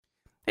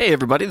Hey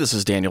everybody, this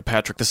is Daniel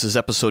Patrick. This is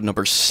episode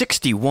number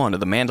 61 of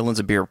the Mandolins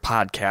of Beer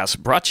podcast,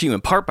 brought to you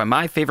in part by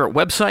my favorite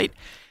website,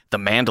 the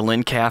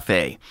Mandolin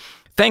Cafe.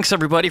 Thanks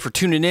everybody for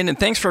tuning in, and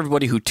thanks for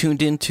everybody who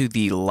tuned in to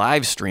the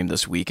live stream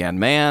this weekend.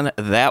 Man,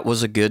 that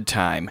was a good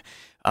time.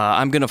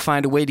 I'm going to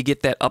find a way to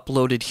get that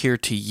uploaded here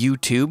to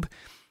YouTube,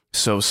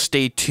 so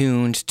stay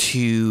tuned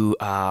to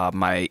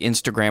my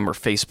Instagram or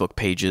Facebook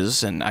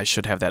pages, and I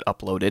should have that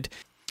uploaded.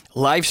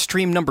 Live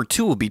stream number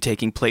 2 will be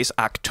taking place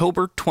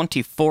October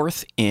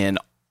 24th in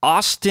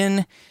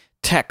Austin,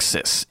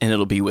 Texas, and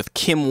it'll be with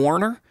Kim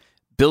Warner,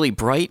 Billy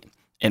Bright,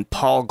 and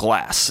Paul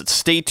Glass.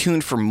 Stay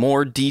tuned for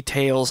more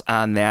details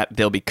on that.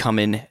 They'll be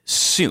coming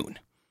soon.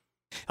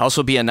 I'll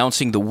also be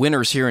announcing the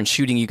winners here and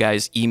shooting you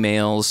guys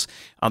emails.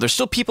 There's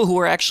still people who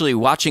are actually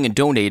watching and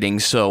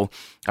donating, so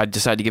I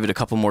decided to give it a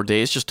couple more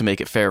days just to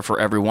make it fair for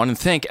everyone. And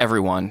thank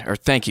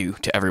you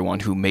to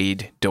everyone who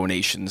made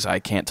donations. I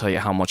can't tell you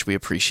how much we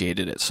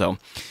appreciated it. So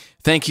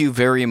thank you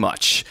very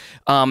much.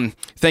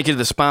 Thank you to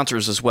the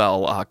sponsors as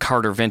well.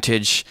 Carter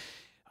Vintage.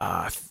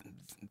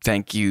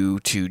 Thank you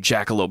to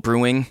Jackalope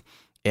Brewing.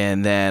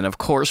 And then, of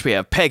course, we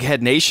have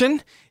Peghead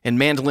Nation and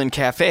Mandolin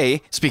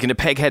Cafe. Speaking of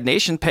Peghead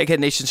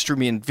Nation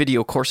streaming in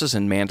video courses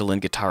in mandolin,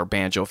 guitar,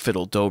 banjo,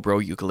 fiddle,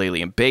 dobro,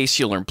 ukulele, and bass.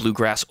 You'll learn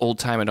bluegrass, old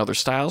time, and other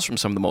styles from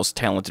some of the most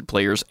talented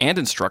players and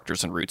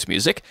instructors in roots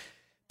music.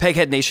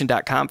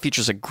 PegheadNation.com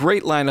features a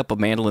great lineup of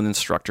mandolin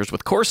instructors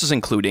with courses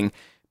including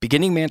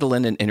beginning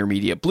mandolin and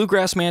intermediate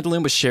bluegrass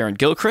mandolin with Sharon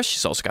Gilchrist.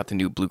 She's also got the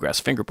new bluegrass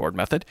fingerboard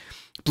method.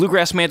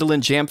 Bluegrass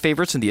mandolin jam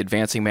favorites and the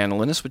advancing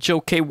mandolinist with Joe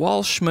K.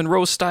 Walsh.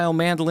 Monroe-style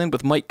mandolin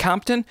with Mike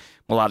Compton.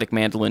 Melodic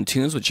mandolin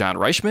tunes with John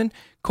Reichman.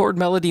 Chord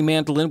melody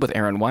mandolin with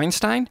Aaron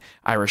Weinstein.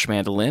 Irish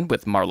mandolin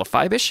with Marla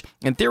Fibish.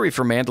 And theory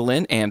for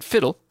mandolin and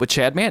fiddle with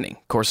Chad Manning.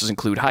 Courses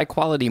include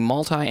high-quality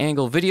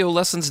multi-angle video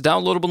lessons,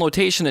 downloadable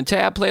notation and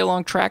tab,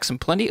 play-along tracks,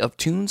 and plenty of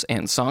tunes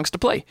and songs to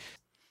play.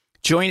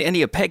 Join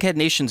any of Peghead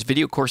Nation's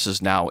video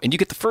courses now, and you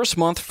get the first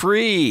month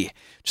free.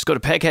 Just go to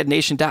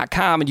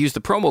pegheadnation.com and use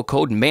the promo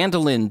code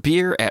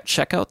MandolinBeer at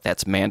checkout.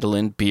 That's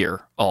Mandolin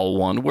Beer, all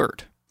one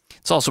word.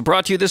 It's also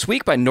brought to you this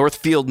week by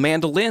Northfield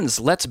Mandolins.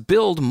 Let's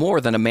build more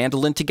than a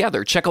mandolin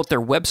together. Check out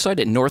their website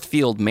at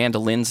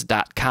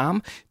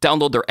northfieldmandolins.com.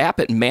 Download their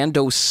app at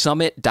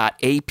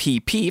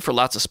mandosummit.app for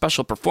lots of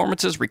special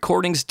performances,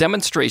 recordings,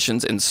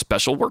 demonstrations, and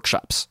special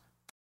workshops.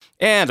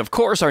 And, of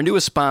course, our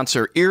newest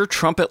sponsor, Ear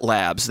Trumpet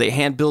Labs. They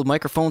hand-build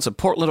microphones in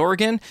Portland,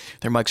 Oregon.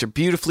 Their mics are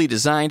beautifully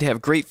designed to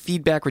have great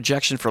feedback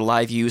rejection for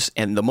live use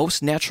and the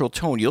most natural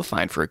tone you'll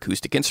find for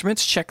acoustic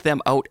instruments. Check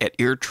them out at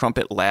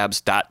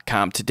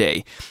eartrumpetlabs.com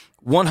today.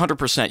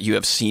 100% you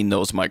have seen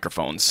those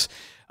microphones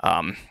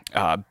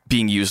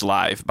being used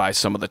live by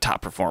some of the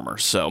top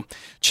performers. So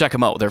check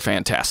them out. They're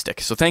fantastic.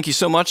 So thank you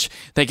so much.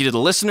 Thank you to the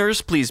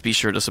listeners. Please be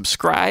sure to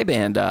subscribe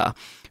and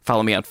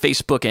follow me on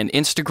Facebook and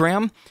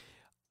Instagram.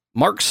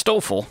 Mark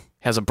Stoffel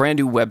has a brand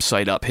new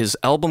website up. His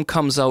album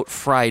comes out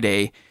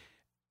Friday.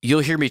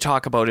 You'll hear me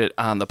talk about it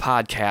on the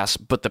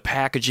podcast, but the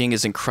packaging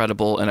is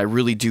incredible, and I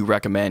really do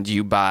recommend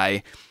you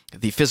buy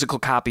the physical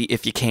copy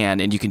if you can,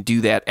 and you can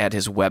do that at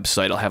his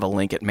website. I'll have a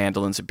link at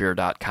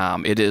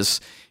mandolinsofbeer.com. It is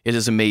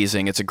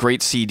amazing. It's a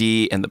great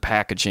CD, and the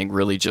packaging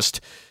really just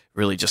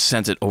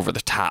sends it over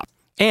the top.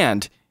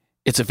 And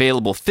it's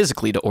available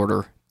physically to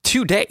order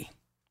today.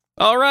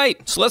 All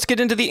right, so let's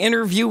get into the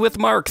interview with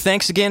Mark.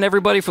 Thanks again,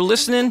 everybody, for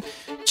listening.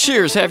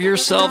 Cheers. Have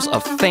yourselves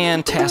a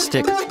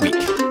fantastic week.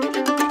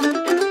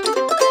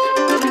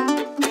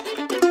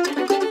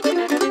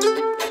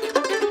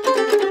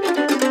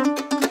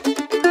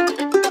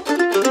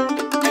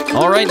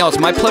 All right, now it's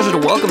my pleasure to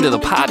welcome to the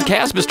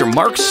podcast Mr.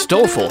 Mark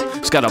Stoffel.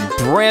 He's got a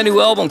brand new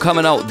album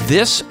coming out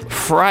this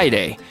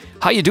Friday.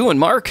 How you doing,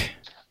 Mark?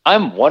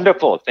 I'm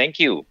wonderful. Thank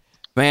you.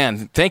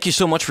 Man, thank you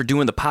so much for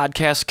doing the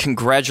podcast.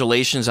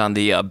 Congratulations on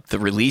the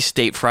release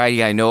date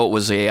Friday. I know it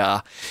was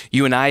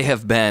you and I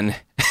have been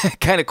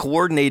kind of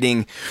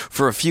coordinating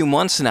for a few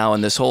months now,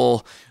 and this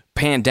whole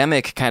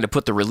pandemic kind of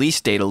put the release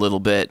date a little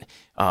bit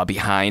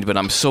behind, but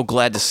I'm so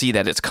glad to see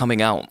that it's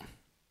coming out.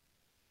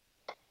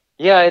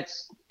 Yeah,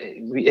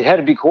 it had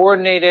to be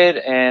coordinated,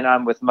 and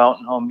I'm with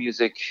Mountain Home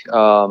Music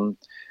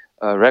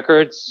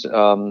Records,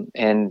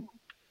 and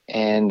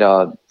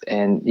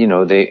you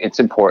know, it's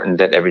important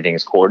that everything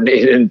is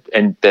coordinated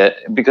and that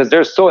because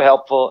they're so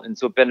helpful and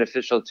so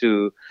beneficial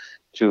to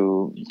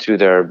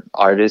their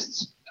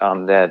artists,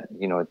 that,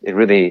 you know, it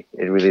really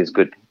is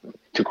good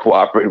to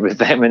cooperate with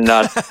them and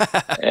not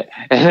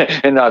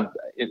and not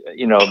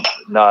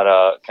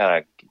kind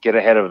of get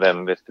ahead of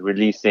them with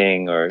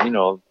releasing, or, you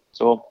know.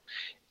 So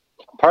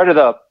part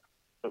of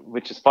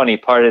which is funny,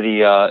 part of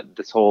the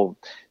this whole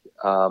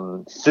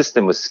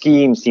system with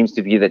Scheme seems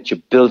to be that you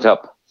build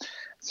up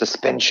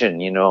suspension,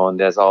 you know, and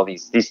there's all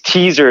these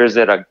teasers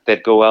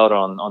that go out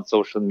on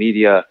social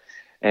media,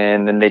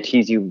 and then they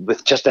tease you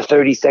with just a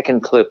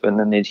 30-second clip, and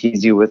then they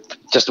tease you with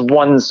just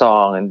one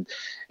song,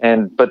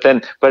 but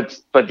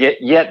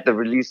yet the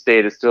release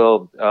date is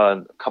still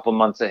a couple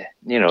months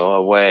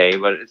away.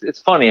 But it's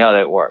funny how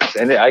that works,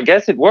 and I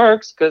guess it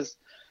works because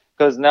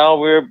because now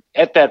we're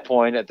at that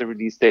point at the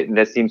release date, and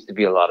there seems to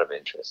be a lot of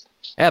interest.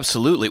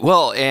 Absolutely.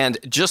 Well, and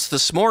just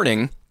this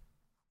morning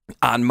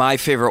on my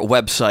favorite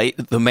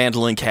website, the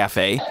Mandolin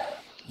Cafe,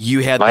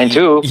 you had mine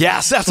too.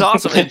 Yes, that's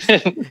awesome.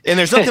 And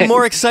there's nothing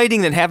more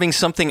exciting than having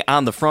something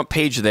on the front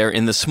page there.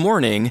 And this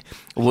morning,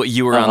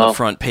 you were on the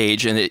front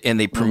page, and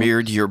they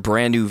premiered your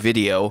brand new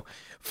video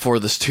for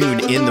this tune,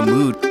 "In the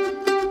Mood."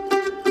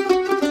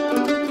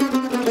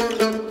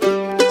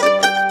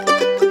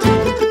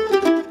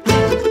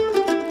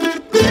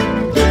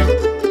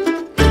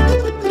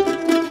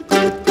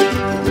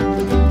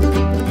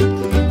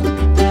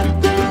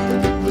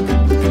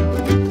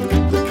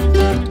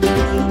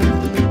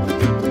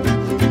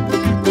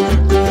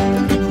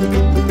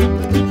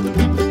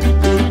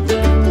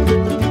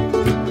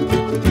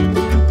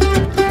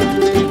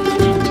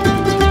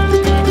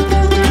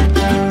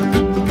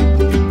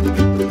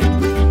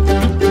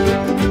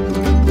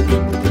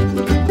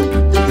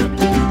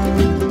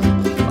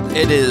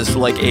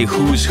 Like a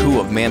who's who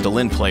of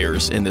mandolin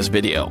players in this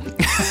video.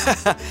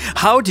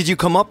 How did you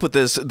come up with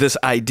this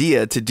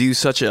idea to do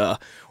such a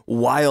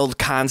wild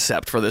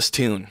concept for this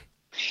tune?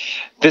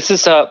 This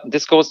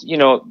goes,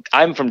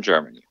 I'm from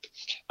Germany,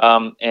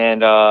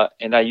 and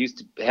I used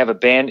to have a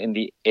band in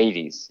the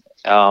 80s,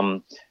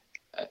 and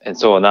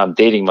so now I'm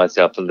dating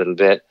myself a little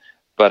bit,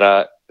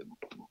 but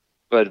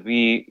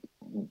we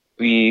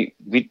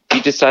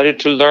decided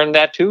to learn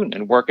that tune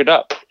and work it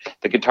up.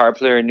 The guitar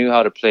player knew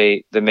how to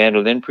play the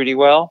mandolin pretty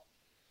well,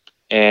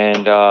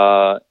 and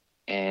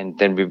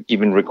then we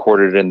even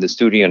recorded it in the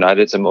studio, and I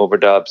did some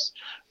overdubs,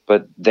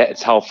 but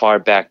that's how far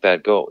back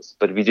that goes.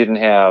 But we didn't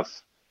have,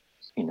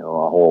 a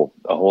whole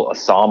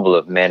ensemble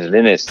of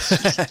mandolinists.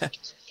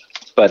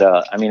 But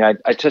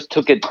I just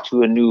took it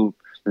to a new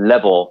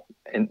level,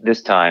 and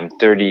this time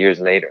 30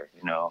 years later,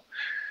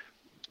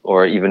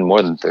 or even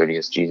more than 30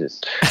 years. Jesus,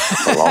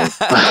 that's a long.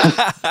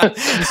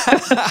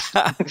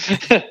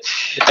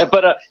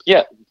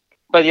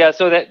 But yeah,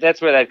 so that's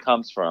where that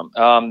comes from.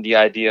 The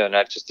idea, and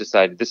I just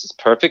decided this is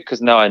perfect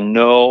because now I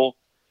know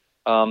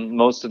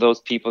most of those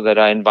people that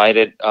I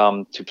invited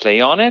to play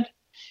on it,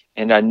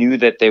 and I knew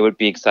that they would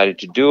be excited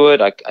to do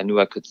it. I knew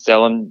I could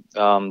sell them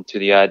to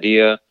the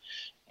idea,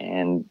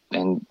 and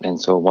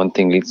so one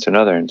thing leads to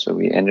another, and so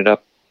we ended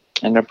up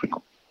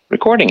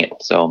recording it.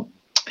 So.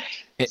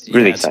 It's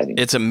really exciting.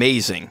 It's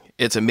amazing.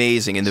 It's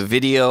amazing. And the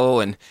video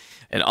and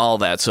all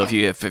that. So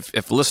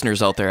if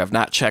listeners out there have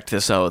not checked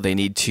this out, they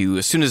need to,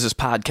 as soon as this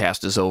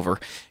podcast is over,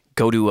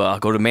 go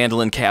to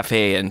Mandolin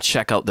Cafe and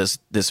check out this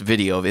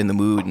video of "In the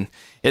Mood." And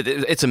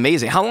it's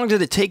amazing. How long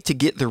did it take to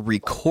get the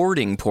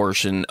recording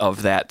portion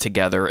of that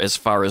together, as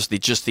far as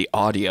just the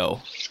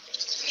audio?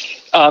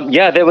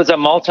 There was a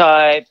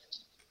multi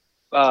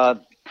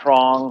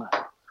prong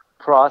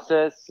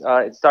process.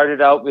 It started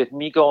out with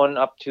me going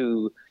up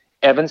to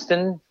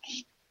Evanston,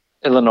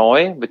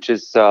 Illinois, which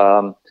is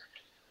near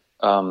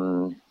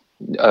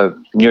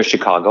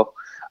Chicago,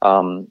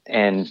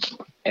 and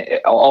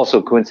also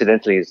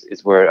coincidentally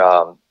is where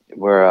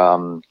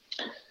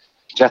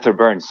Jethro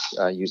Burns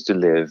used to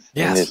live.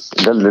 Yes.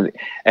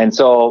 And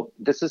so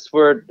this is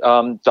where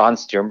Don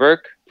Sternberg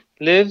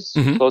lives,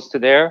 close to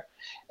there,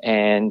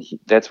 and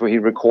that's where he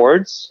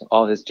records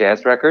all his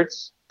jazz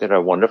records that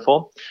are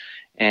wonderful.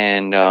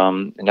 And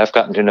I've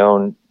gotten to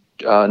know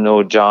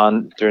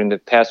John during the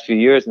past few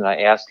years, and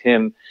I asked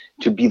him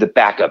to be the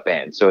backup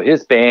band. So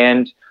his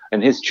band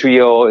and his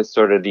trio is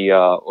sort of he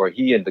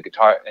and the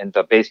guitar and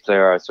the bass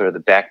player are sort of the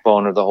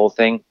backbone of the whole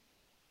thing.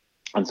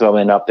 And so I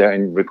went up there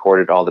and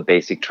recorded all the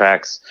basic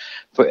tracks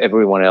for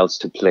everyone else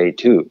to play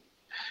too.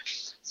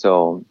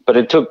 So, but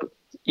it took,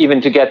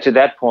 even to get to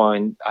that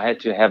point, I had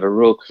to have a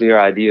real clear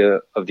idea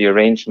of the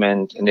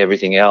arrangement and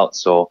everything else.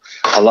 So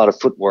a lot of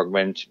footwork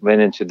went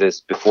into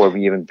this before I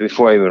even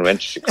went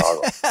to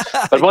Chicago.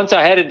 But once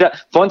I had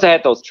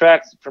those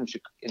tracks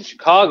in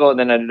Chicago,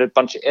 then I did a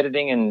bunch of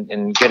editing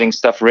and getting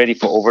stuff ready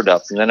for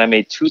overdubs. And then I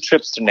made 2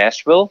 trips to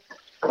Nashville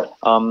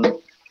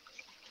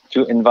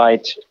to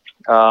invite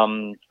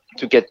to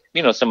get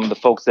some of the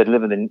folks that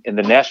live in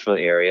the Nashville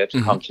area to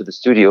come to the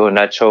studio. And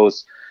I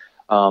chose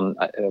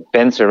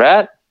Ben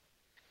Surratt.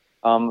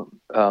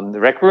 The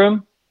Rec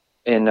Room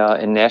in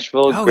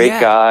Nashville. Oh, great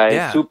guy,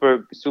 yeah.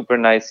 super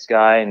nice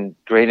guy, and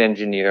great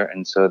engineer.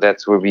 And so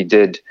that's where we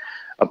did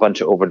a bunch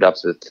of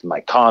overdubs with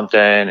Mike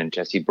Compton and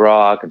Jesse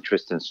Brock and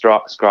Tristan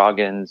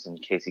Scroggins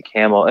and Casey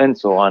Campbell and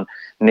so on,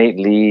 Nate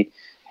Lee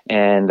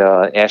and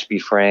Ashby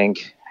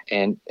Frank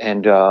and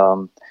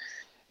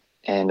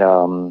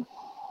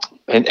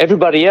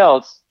everybody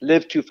else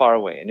lived too far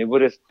away, and it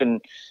would have been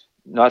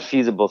not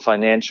feasible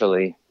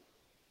financially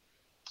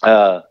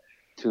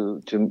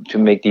to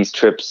make these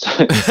trips,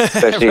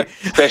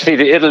 especially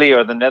to Italy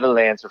or the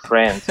Netherlands or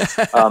France.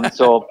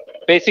 So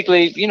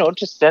basically,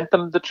 just sent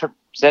them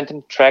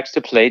tracks to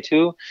play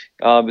to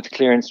with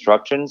clear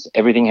instructions.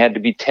 Everything had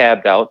to be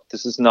tabbed out.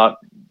 This was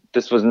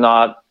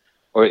not,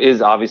 or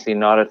is obviously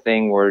not a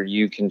thing where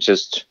you can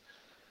just.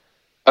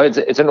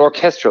 It's an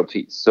orchestral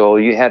piece, so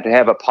you had to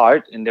have a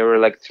part, and there were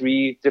like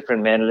 3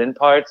 different mandolin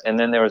parts, and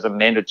then there was a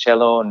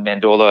mandocello and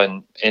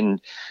mandola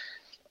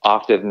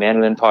octave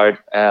mandolin part,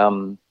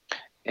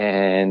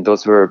 and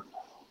those were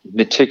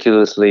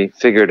meticulously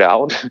figured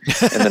out.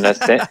 And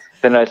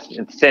then I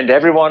sent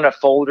everyone a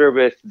folder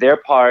with their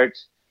part,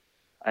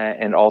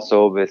 and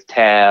also with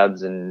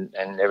tabs and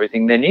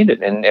everything they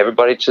needed, and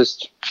everybody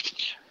just,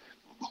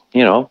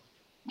 you know,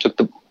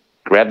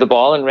 grabbed the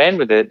ball and ran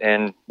with it,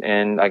 and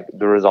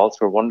the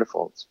results were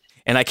wonderful.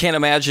 And I can't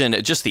imagine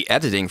just the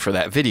editing for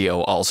that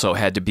video also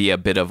had to be a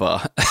bit of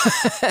a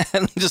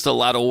just a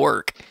lot of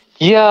work.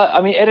 Yeah,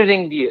 I mean,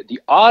 editing the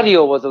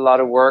audio was a lot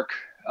of work,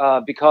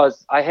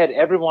 because I had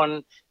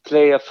everyone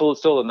play a full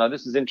solo. Now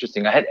this is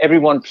interesting. I had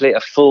everyone play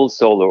a full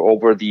solo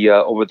over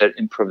that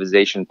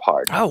improvisation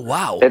part. Oh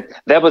wow!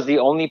 That was the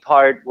only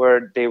part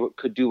where they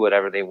could do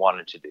whatever they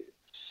wanted to do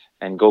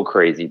and go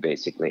crazy,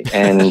 basically.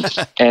 And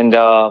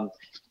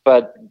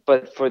but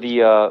for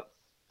the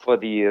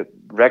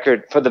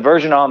record, for the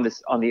version on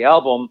the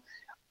album,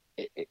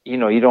 you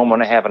know, you don't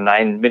want to have a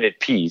 9-minute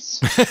piece,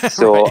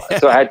 so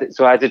Right.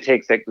 so I had to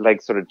take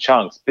like sort of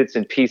chunks, bits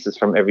and pieces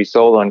from every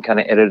solo, and kind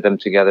of edit them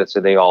together so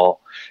they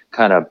all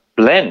kind of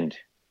blend.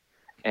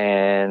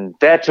 And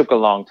that took a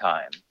long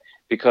time,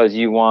 because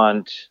the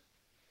way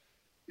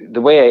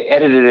I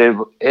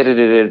edited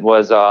it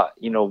was,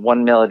 you know,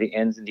 one melody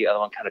ends and the other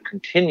one kind of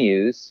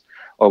continues,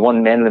 or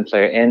one mandolin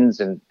player ends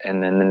and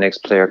then the next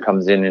player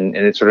comes in, and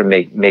it sort of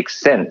makes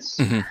sense.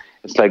 Mm-hmm.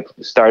 It's like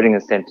starting a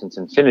sentence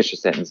and finish a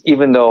sentence,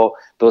 even though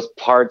those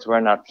parts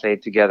were not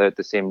played together at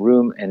the same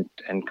room and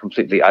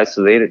completely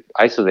isolated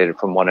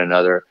from one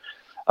another.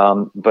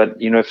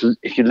 But you know,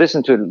 if you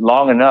listen to it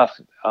long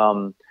enough,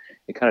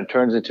 it kind of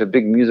turns into a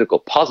big musical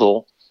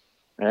puzzle.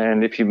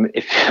 And if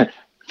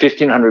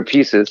 1,500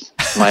 pieces,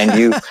 mind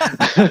you,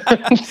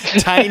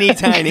 tiny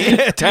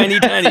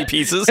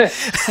pieces,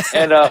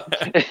 and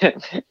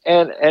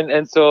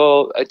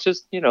so I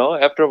just, you know,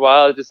 after a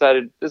while I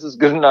decided this is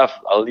good enough.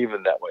 I'll leave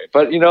it that way.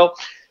 But you know,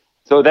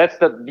 so that's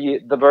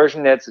the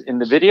version that's in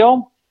the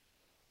video,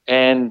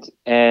 and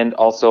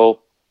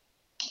also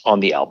on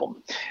the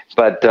album.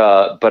 But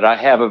I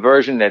have a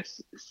version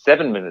that's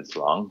 7 minutes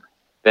long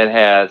that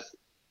has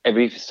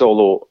every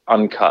solo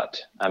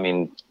uncut. I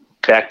mean,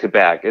 back to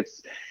back.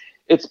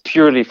 It's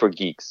purely for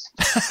geeks.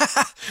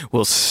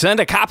 Well, send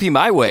a copy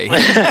my way.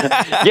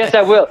 Yes,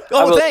 I will. Oh,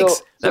 I will.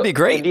 thanks. That'd be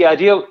great. And the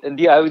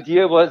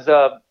idea was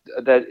that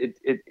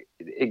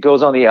it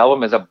goes on the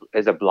album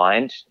as a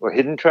blind or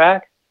hidden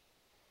track,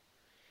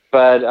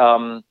 but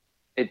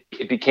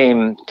it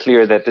became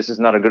clear that this is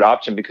not a good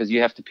option, because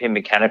you have to pay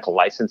mechanical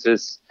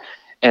licenses,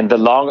 and the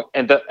longer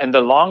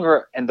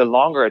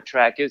a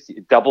track is,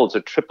 it doubles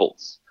or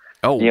triples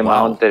the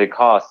amount that it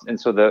costs. And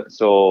so the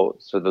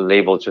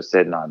label just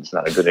said, no, it's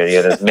not a good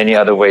idea. There's many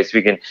other ways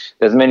we can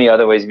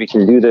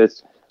do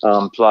this.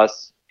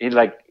 Plus,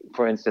 like,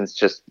 for instance,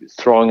 just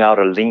throwing out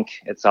a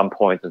link at some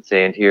point and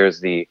saying, here's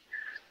the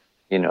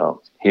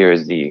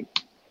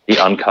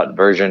uncut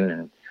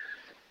version,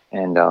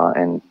 and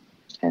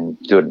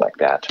do it like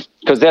that.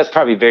 Because that's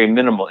probably very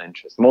minimal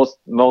interest.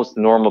 Most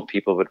normal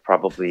people would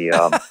probably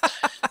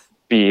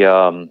be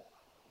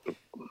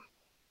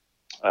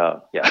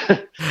yeah.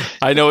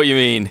 I know what you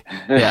mean.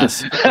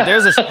 Yes, there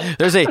is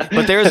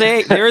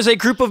a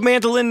group of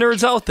mandolin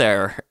nerds out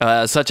there,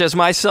 such as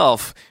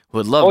myself, who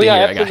would love to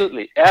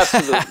hear.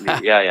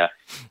 Absolutely. Yeah.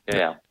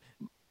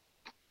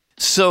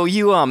 So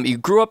you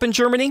grew up in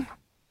Germany?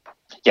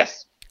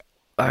 Yes.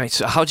 All right.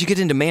 So how'd you get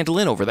into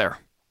mandolin over there?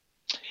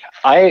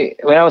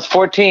 When I was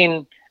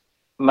 14,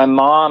 my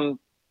mom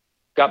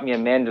got me a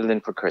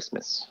mandolin for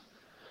Christmas,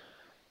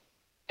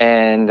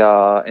 and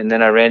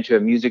then I ran to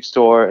a music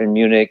store in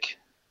Munich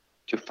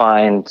to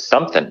find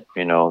something,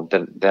 you know,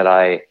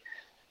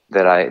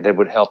 that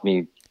would help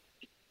me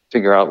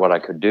figure out what I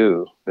could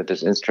do with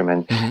this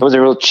instrument. Mm-hmm. It was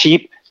a real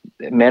cheap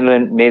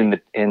mandolin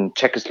made in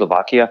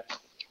Czechoslovakia,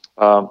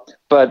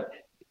 but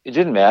it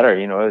didn't matter,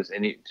 you know.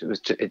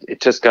 It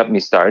just got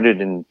me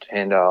started, and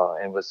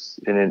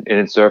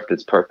it served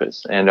its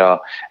purpose. And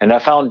I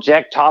found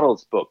Jack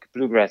Tottle's book,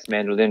 Bluegrass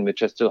Mandolin,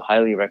 which I still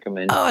highly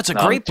recommend. Oh, it's a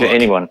great book to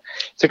anyone.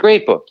 It's a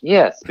great book,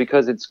 yes,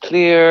 because it's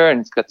clear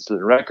and it's got this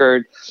little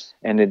record,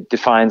 and it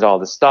defines all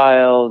the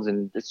styles,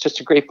 and it's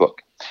just a great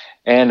book.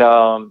 And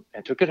I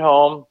took it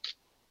home,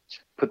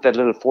 put that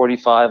little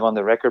 45 on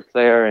the record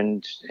player,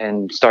 and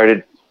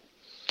started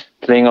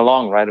playing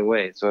along right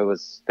away. So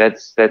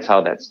that's how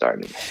that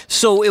started.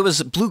 So it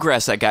was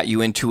bluegrass that got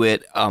you into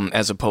it,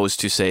 as opposed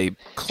to, say,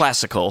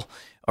 classical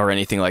or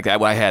anything like that.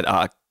 Well, I had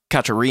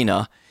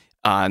Katarina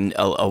on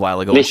a while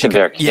ago.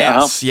 Lichtenberg.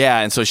 Yes, yeah,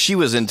 and so she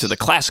was into the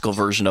classical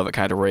version of it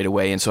kind of right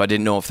away, and so I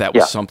didn't know if that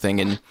was something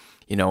in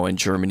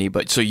Germany.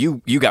 But so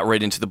you got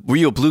right into were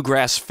you a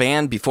bluegrass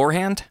fan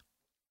beforehand?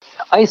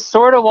 I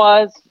sort of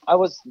was. I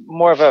was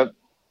more of a,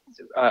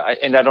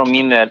 and I don't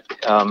mean that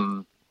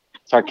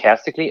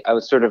sarcastically. I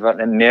was sort of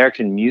an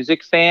American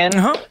music fan,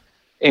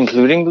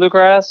 including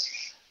bluegrass.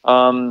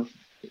 And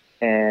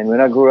when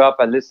I grew up,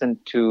 I listened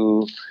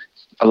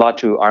a lot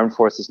to Armed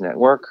Forces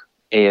Network,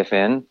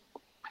 AFN,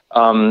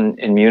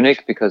 in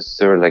Munich, because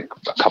there were like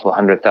a couple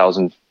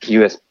 100,000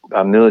 U.S.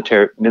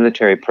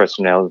 military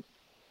personnel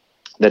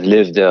that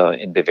lived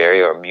in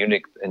Bavaria or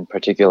Munich in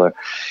particular,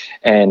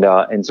 and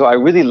so I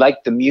really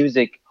liked the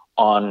music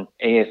on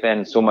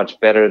AFN so much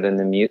better than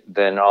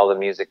than all the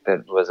music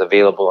that was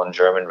available on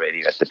German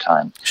radio at the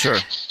time. Sure.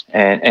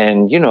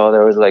 And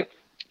there was like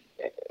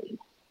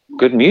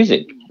good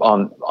music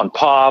on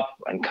pop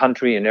and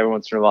country, and every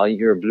once in a while you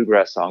hear a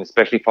bluegrass song,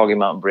 especially Foggy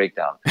Mountain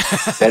Breakdown.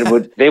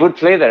 They would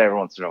play that every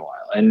once in a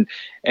while, and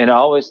I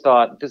always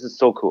thought this is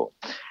so cool.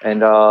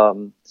 And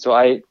so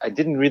I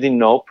didn't really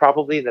know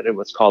probably that it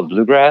was called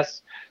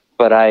bluegrass,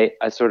 but I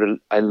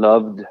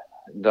loved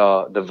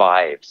the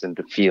vibes and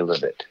the feel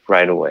of it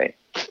right away.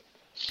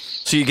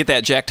 So you get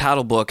that Jack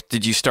Tottle book.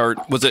 Did you start?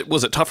 Was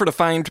it tougher to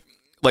find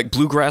like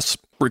bluegrass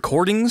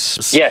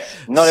recordings? Yes.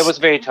 No, it was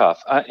very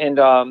tough. And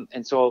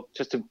so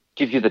just to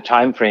give you the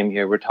time frame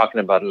here, we're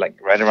talking about like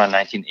right around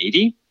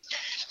 1980.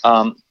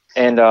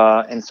 And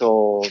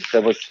so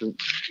that was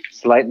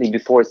slightly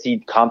before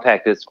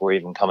compact discs were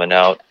even coming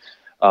out.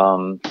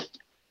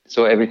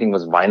 So everything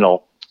was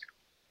vinyl.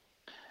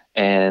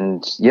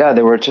 And yeah,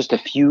 there were just a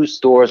few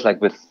stores like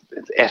with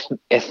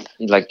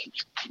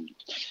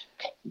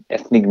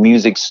ethnic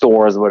music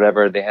stores,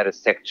 whatever. They had a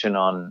section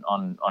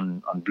on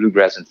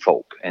bluegrass and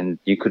folk, and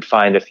you could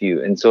find a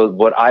few. And so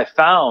what I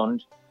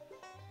found,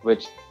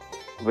 which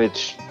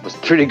was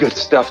pretty good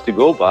stuff to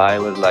go by,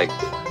 was like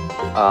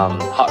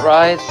Hot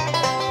Rise,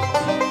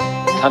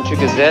 Country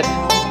Gazette,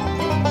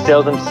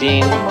 Seldom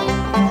Seen.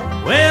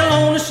 Well,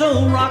 on the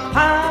Soul Rock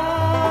Pie,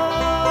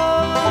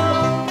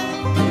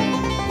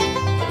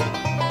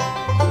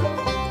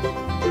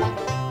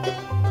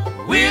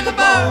 with a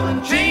ball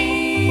and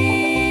chain.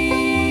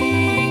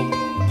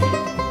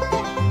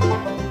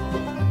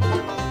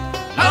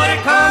 Lord, they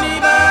call me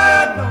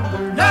by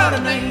number, not a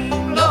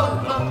name,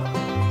 Lord, Lord.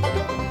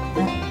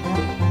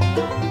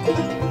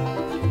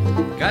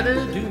 Gotta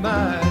do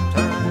my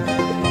time.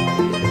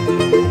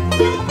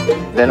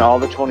 Then all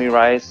the Tony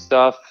Rice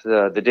stuff,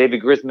 the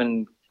David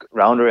Grisman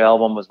Rounder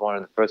album was one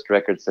of the first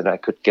records that I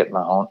could get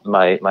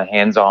my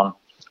hands on,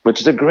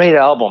 which is a great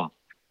album.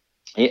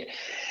 Yeah.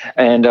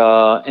 And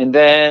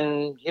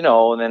then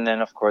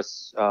then of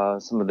course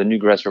some of the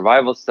Newgrass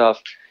Revival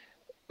stuff,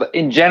 but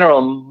in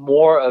general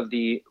more of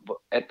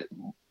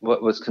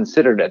what was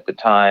considered at the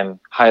time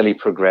highly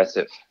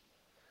progressive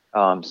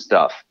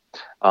stuff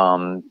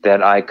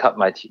that I cut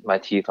my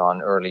teeth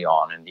on early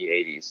on in the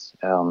 80s.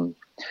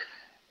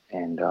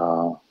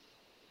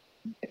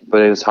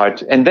 But it was hard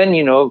to, and then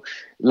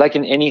like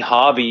in any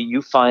hobby,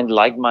 you find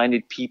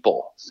like-minded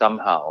people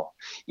somehow,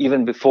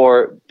 even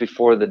before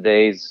the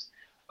days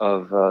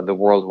of the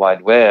World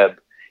Wide Web.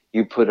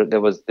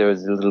 There was a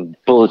little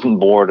bulletin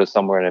board or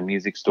somewhere in a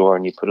music store,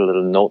 and you put a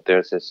little note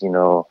there that says,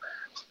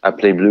 I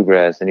play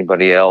bluegrass.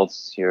 Anybody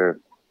else here?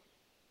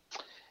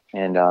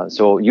 And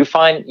so you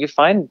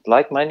find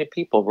like-minded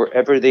people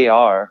wherever they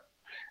are.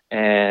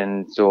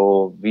 And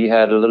so we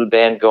had a little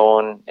band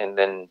going, and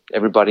then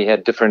everybody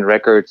had different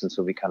records, and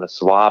so we kind of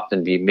swapped,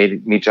 and we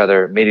made each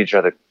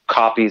other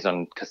copies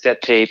on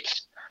cassette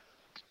tapes,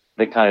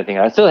 that kind of thing.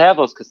 I still have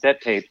those cassette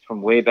tapes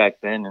from way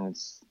back then, and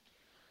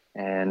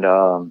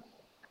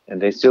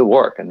they still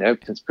work, and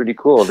it's pretty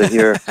cool to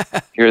hear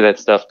that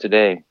stuff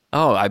today.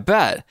 Oh, I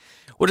bet.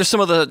 What are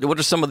some of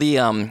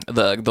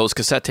those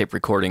cassette tape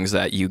recordings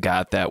that you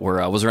got that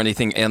were? Was there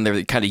anything and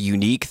they're kind of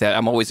unique that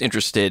I'm always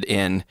interested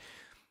in?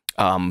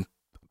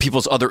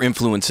 People's other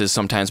influences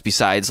sometimes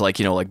besides like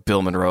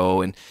Bill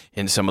Monroe and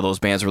some of those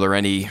bands. Were there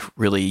any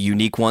really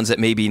unique ones that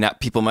maybe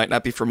people might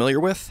not be familiar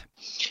with?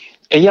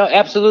 Yeah,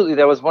 absolutely.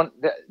 There was one.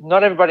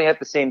 Not everybody had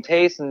the same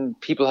taste, and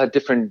people had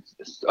different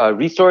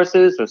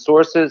resources or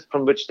sources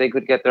from which they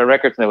could get their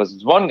records. And there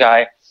was one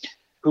guy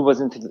who was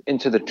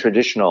into the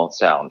traditional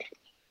sound,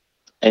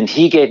 and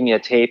he gave me a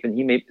tape, and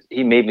he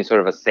made me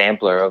sort of a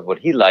sampler of what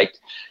he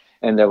liked.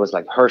 And there was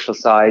like Herschel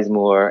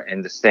Sizemore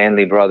and the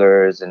Stanley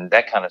Brothers and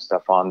that kind of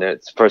stuff on there.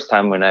 It's the first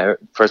time I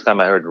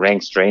heard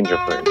Rank Stranger,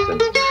 for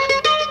instance.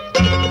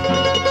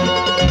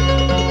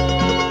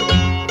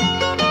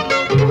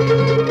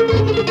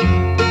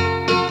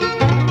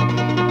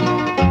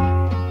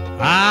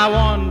 I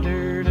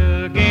wandered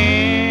again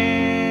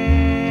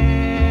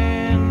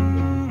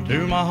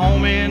to my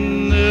home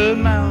in the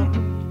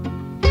mountains,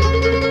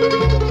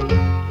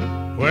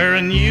 where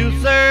in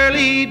youth's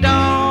early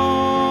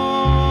dawn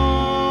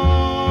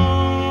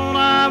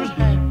I was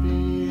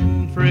happy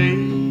and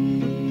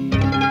free.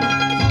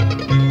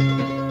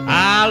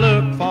 I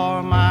looked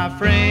for my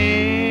friend,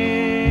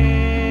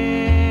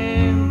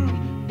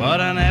 but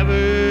I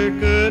never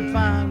could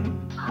find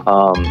them.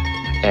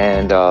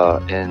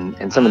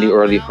 And some of the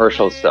early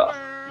Herschel stuff.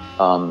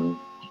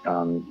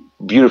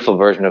 Beautiful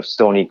version of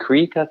Stony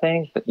Creek, I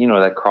think.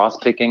 That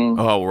cross-picking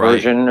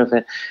version of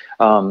it.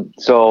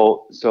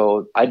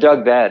 So I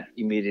dug that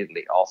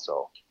immediately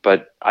also.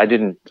 But I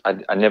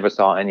never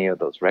saw any of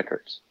those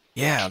records.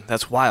 Yeah,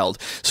 that's wild.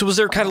 So was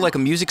there kind of like a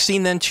music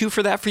scene then too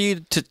for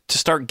you to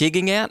start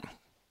gigging at?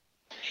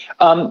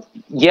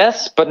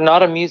 Yes, but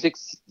not a music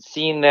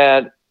scene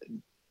that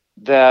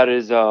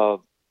is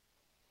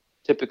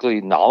typically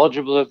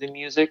knowledgeable of the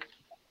music.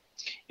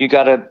 You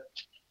gotta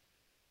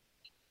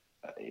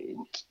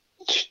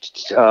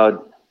uh,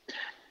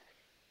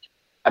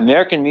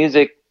 American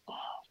music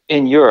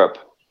in Europe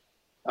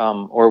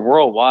or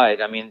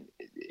worldwide. I mean,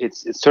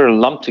 it's sort of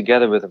lumped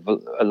together with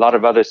a lot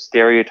of other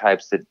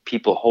stereotypes that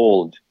people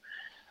hold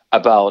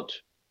about,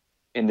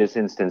 in this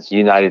instance,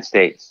 United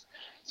States.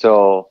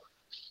 So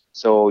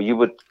you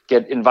would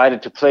get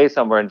invited to play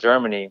somewhere in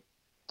Germany,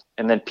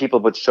 and then people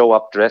would show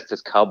up dressed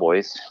as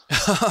cowboys.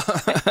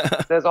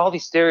 There's all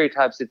these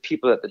stereotypes that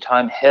people at the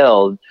time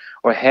held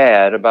or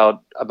had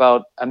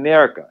about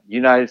America,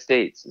 United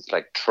States. It's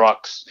like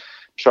trucks,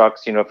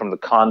 from the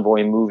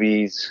convoy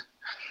movies,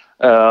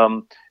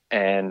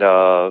 and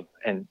a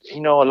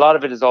lot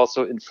of it is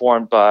also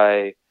informed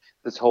by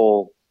this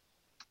whole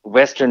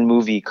Western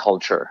movie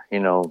culture,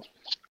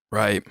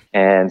 Right.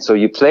 And so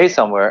you play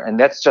somewhere, and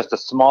that's just a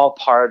small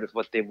part of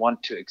what they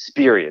want to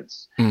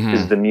experience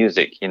is the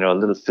music, a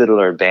little fiddle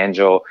or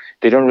banjo.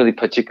 They don't really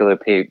particularly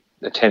pay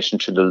attention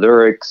to the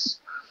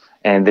lyrics,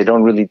 and they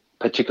don't really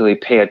particularly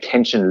pay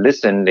attention,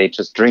 listen. They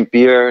just drink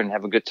beer and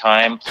have a good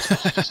time.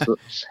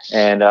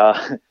 and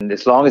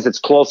as long as it's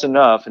close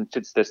enough and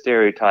fits the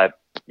stereotype,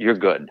 you're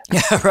good.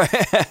 Yeah,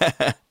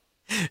 right.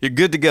 You're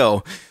good to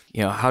go.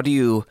 How do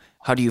you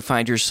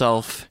find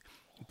yourself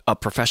a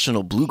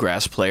professional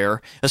bluegrass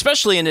player,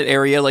 especially in an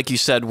area like you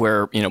said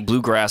where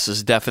bluegrass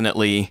is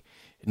definitely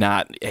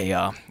not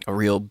a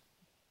real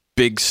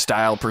big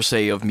style per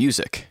se of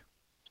music?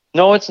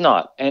 No, it's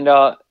not. And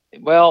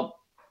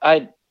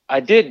I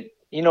did,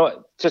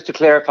 just to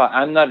clarify,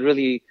 I'm not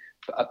really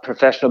a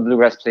professional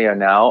bluegrass player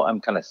now.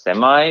 I'm kind of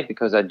semi,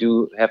 because I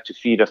do have to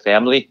feed a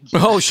family.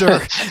 Oh,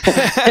 sure.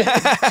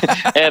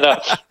 And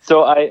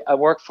so I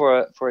work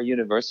for a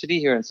university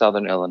here in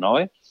Southern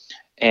Illinois.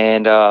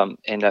 And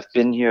I've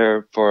been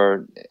here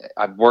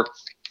I've worked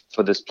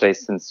for this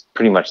place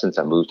pretty much since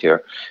I moved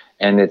here,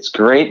 and it's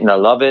great and I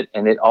love it.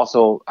 And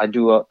I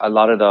do a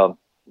lot of the,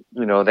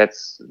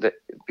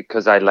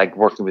 because I like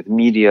working with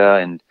media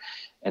and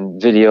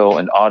video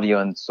and audio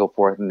and so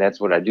forth. And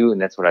that's what I do.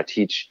 And that's what I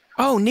teach.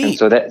 Oh,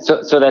 neat. And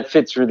so that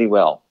fits really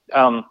well.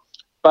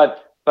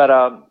 But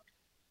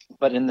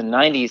in the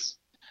 90s,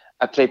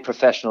 I played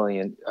professionally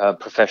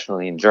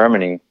in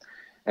Germany.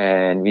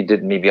 And we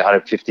did maybe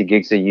 150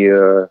 gigs a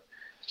year,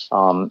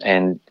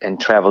 and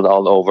traveled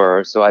all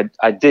over. So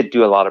I did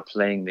do a lot of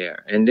playing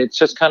there, and it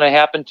just kind of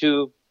happened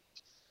to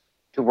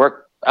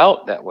work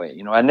out that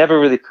way. I never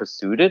really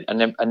pursued it. I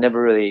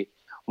never really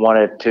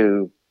wanted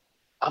to.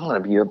 I'm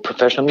going to be a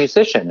professional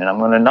musician, and I'm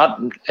going to not.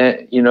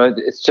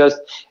 It's just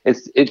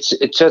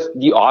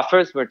the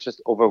offers were just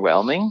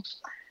overwhelming,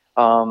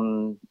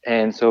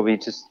 and so we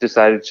just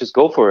decided to just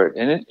go for it.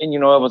 And it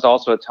was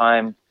also a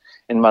time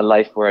in my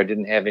life where I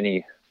didn't have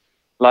any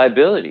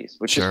liabilities,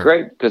 which is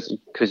great because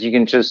you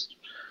can just,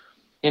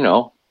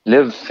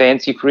 live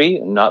fancy free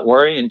and not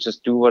worry and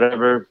just do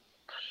whatever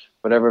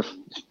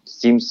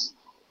seems,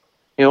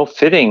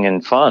 fitting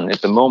and fun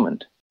at the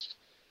moment.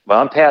 Well,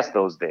 I'm past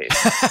those days.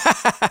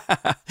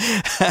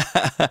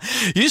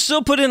 You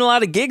still put in a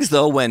lot of gigs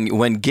though,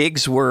 when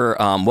gigs were,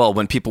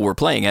 when people were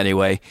playing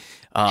anyway.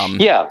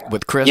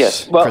 With Chris,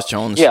 yes. Well, Chris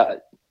Jones. Yeah.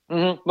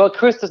 Mm-hmm. Well,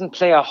 Chris doesn't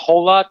play a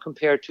whole lot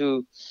compared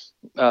to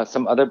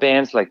some other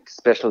bands like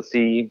Special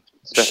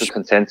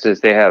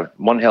Consensus. They have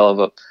one hell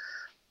of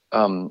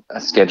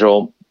a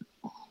schedule.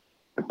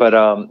 But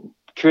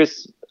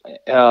Chris,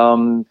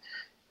 who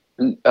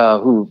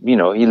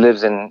he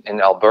lives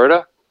in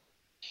Alberta,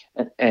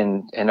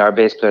 and our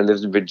bass player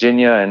lives in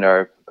Virginia, and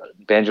our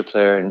banjo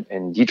player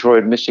in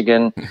Detroit,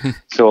 Michigan.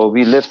 So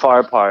we live far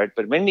apart.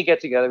 But when we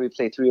get together, we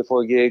play 3 or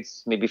 4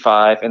 gigs, maybe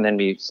 5, and then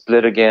we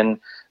split again.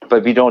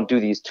 But we don't do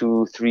these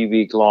 2-3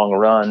 week long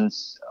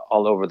runs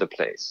all over the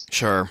place.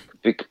 Sure.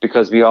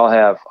 Because we all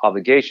have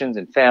obligations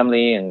and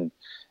family and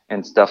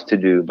stuff to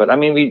do. But I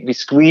mean, we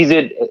squeeze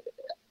it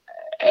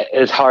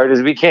as hard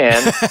as we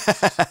can,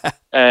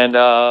 and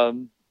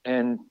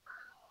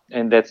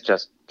that's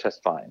just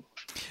fine.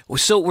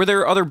 So were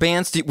there other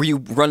bands? Were you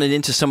running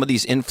into some of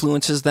these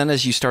influences then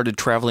as you started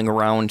traveling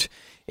around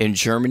in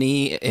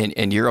Germany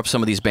and Europe?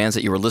 Some of these bands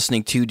that you were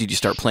listening to, did you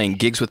start playing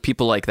gigs with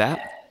people like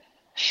that?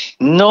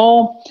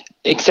 No,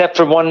 except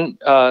for one.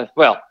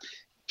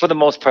 For the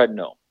most part,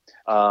 no.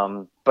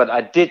 But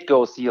I did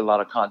go see a lot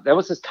of concerts. There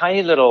was this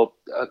tiny little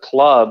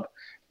club,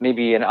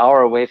 maybe an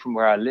hour away from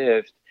where I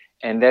lived,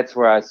 and that's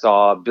where I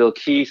saw Bill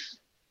Keith.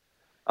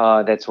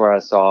 That's where I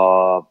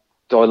saw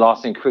Doyle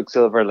Lawson,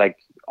 Quicksilver, like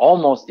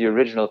almost the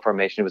original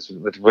formation. It was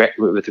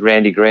with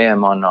Randy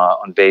Graham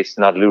on bass,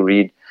 not Lou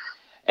Reed,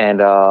 and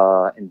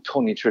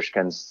Tony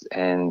Trischka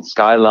and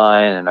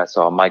Skyline, and I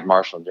saw Mike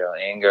Marshall, and Daryl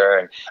Anger,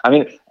 and I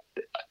mean,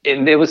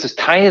 it was this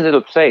tiny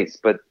little place,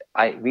 but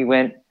we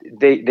went.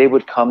 They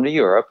would come to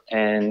Europe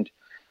and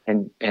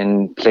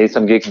play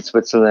some gigs in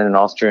Switzerland and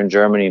Austria and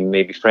Germany,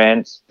 maybe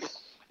France.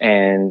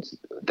 And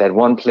that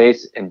one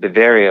place in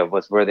Bavaria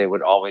was where they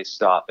would always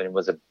stop, and it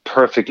was a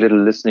perfect little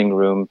listening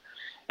room,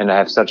 and I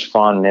have such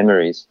fond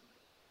memories.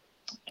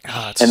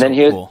 Oh, that's and then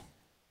so cool.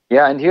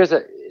 Yeah, and here's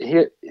a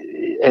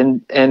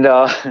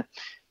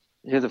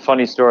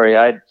funny story.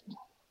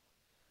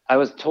 I I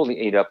was totally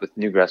ate up with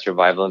Newgrass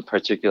Revival, and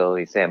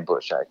particularly Sam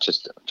Bush. I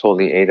just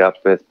totally ate up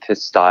with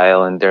his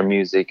style and their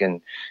music, and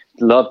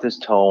loved his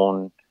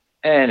tone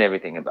and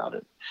everything about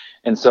it.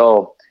 And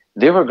so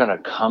they were going to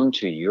come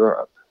to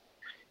Europe,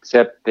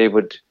 except they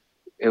were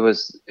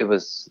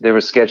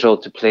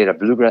scheduled to play at a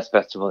bluegrass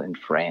festival in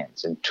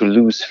France, in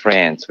Toulouse,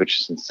 France, which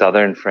is in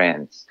southern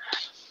France.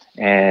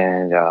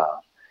 And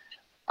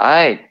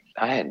I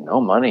had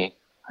no money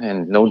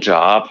and no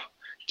job,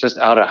 just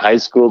out of high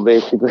school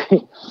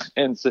basically,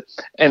 and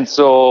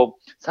so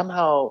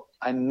somehow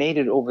I made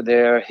it over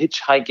there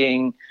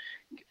hitchhiking,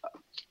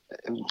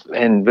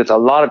 and with a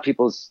lot of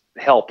people's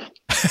help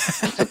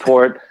and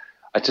support,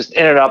 I just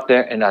ended up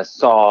there, and I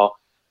saw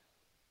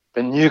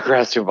the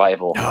Newgrass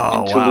Revival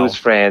in Toulouse,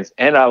 France,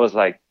 and I was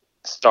like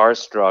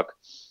starstruck.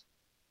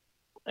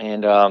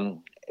 And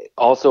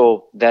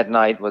also that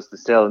night was the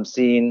Salem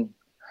Scene,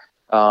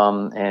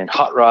 and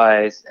Hot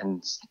Rise,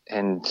 and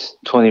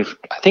 20,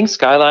 I think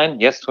Skyline,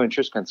 yes,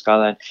 20 and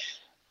Skyline.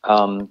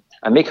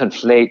 I may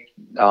conflate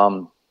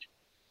a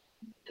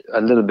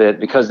little bit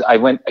because I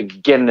went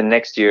again the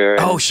next year.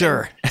 Oh,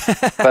 sure.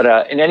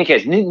 But in any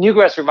case,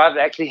 Newgrass Revival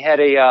actually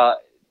had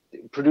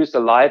produced a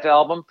live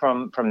album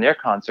from their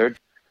concert.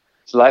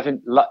 It's live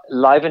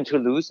in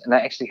Toulouse, and I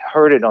actually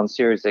heard it on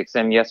Sirius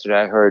XM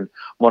yesterday. I heard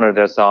one of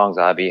their songs,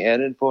 "I'll Be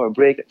Headed for a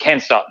Break."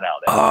 Can't Stop Now.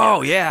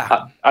 Oh,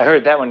 yeah. I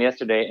heard that one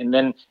yesterday, and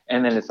then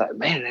it's like,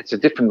 man, it's a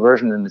different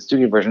version than the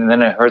studio version. And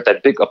then I heard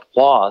that big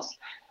applause,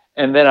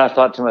 and then I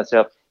thought to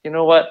myself, you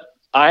know what?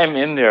 I'm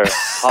in there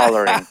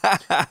hollering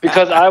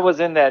because I was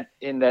in that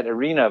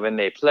arena when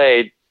they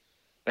played,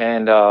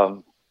 and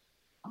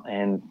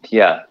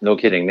yeah, no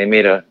kidding. They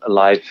made a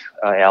live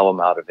album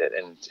out of it,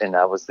 and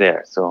I was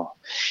there. So,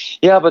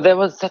 yeah, but that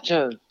was such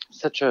a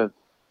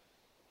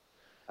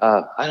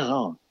I don't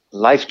know,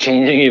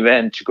 life-changing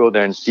event to go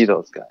there and see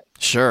those guys.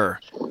 Sure.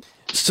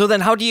 So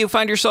then how do you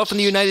find yourself in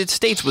the United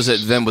States? Was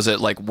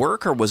it like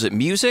work, or was it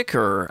music,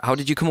 or how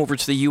did you come over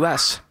to the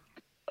U.S.?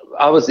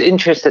 I was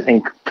interested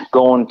in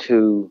going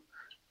to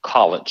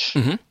college,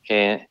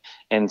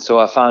 and so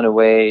I found a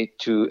way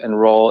to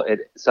enroll at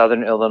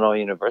Southern Illinois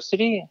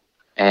University,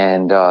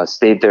 and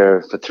stayed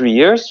there for 3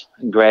 years,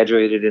 and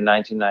graduated in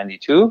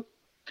 1992,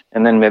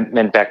 and then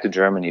went back to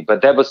Germany.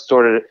 But that was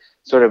sort of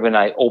when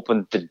I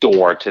opened the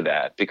door to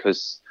that,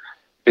 because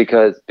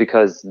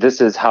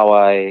this is how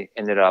I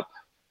ended up.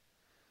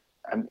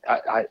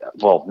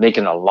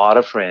 Making a lot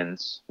of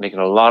friends, making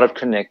a lot of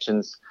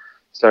connections,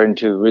 starting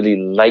to really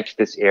like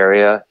this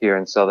area here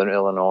in Southern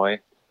Illinois.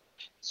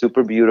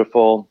 Super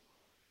beautiful,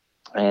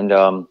 and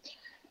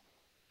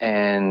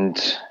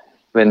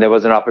when there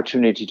was an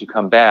opportunity to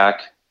come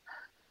back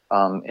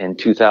in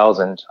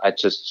 2000, I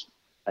just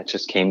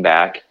came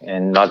back,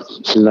 and not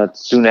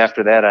soon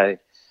after that,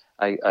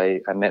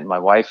 I met my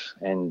wife,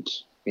 and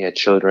we had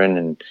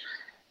children,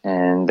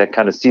 and that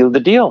kind of sealed the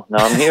deal.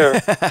 Now I'm here,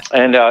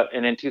 and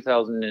in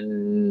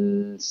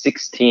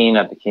 2016,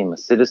 I became a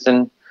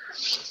citizen,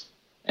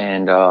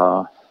 and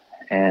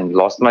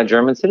lost my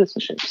German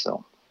citizenship.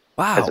 So,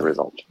 wow, as a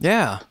result,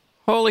 yeah,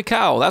 holy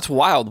cow, that's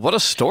wild. What a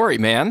story,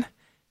 man.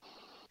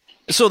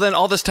 So then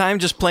all this time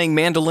just playing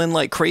mandolin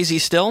like crazy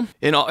still?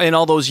 In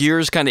all those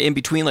years kind of in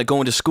between, like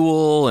going to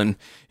school and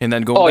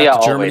then going back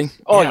to Germany?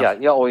 Yeah,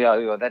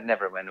 that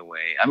never went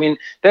away. I mean,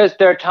 there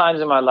are times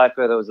in my life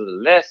where there was a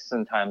little less,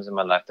 and times in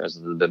my life there's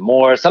a little bit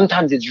more.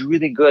 Sometimes it's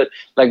really good.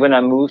 Like when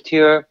I moved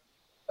here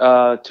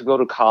to go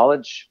to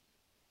college,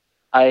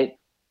 it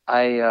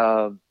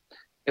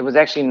was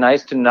actually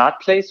nice to not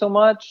play so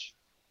much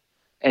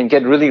and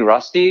get really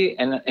rusty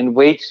and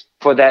wait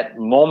for that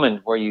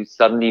moment where you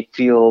suddenly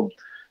feel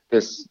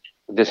this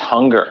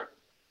hunger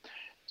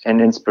and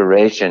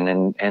inspiration,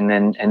 and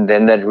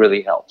then that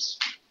really helps,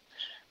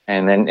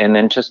 and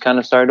then just kind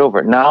of start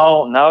over.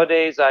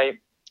 Nowadays I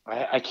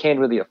can't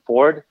really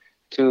afford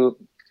to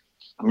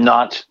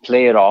not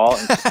play at all,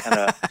 and just kind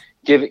of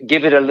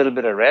give it a little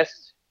bit of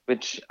rest,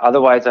 which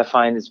otherwise I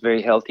find is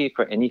very healthy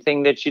for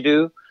anything that you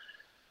do.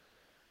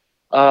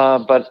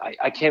 But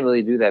I can't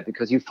really do that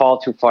because you fall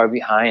too far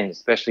behind,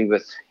 especially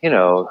with,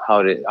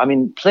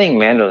 playing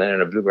mandolin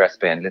in a bluegrass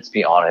band, let's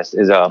be honest,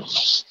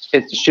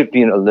 it should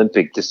be an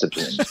Olympic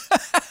discipline.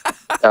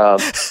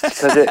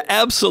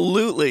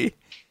 Absolutely.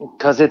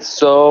 Because it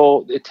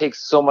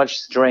takes so much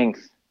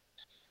strength.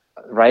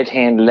 Right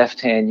hand, left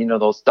hand,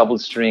 those double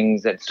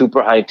strings, that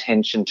super high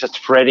tension, just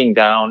fretting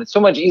down. It's so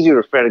much easier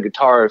to fret a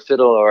guitar or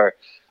fiddle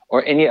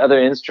or any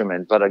other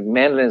instrument, but a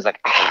mandolin is like,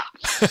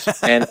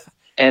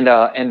 and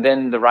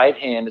then the right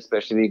hand,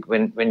 especially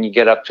when you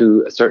get up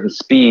to a certain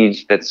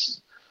speed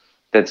that's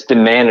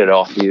demanded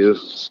off you,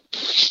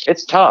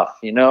 it's tough,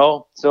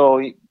 So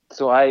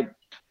I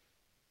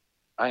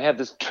have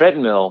this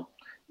treadmill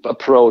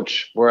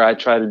approach where I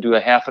try to do a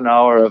half an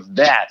hour of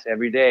that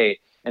every day,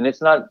 and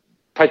it's not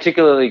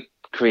particularly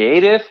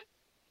creative.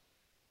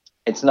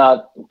 It's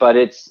not, but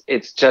it's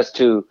just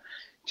to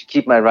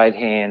keep my right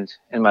hand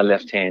and my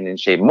left hand in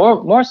shape.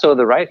 More so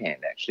the right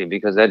hand, actually,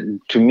 because that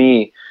to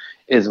me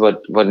is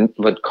what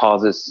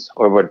causes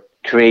or what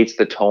creates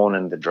the tone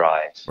and the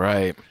drive.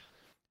 Right.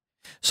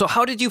 So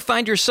how did you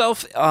find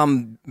yourself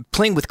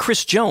playing with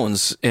Chris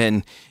Jones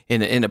in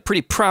a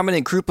pretty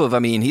prominent group of, I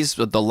mean, he's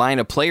the line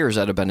of players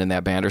that have been in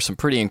that band are some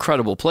pretty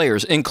incredible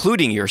players,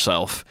 including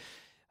yourself.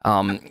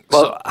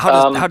 So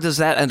how does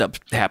that end up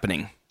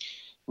happening?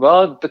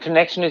 Well, the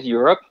connection is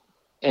Europe,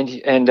 and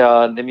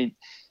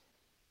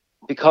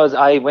because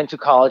I went to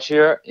college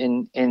here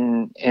in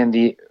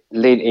the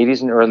late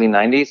 80s and early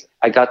 90s,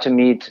 I got to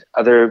meet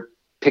other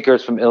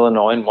pickers from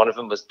Illinois, and one of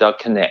them was Doug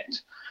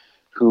Connect,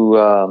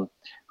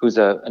 who's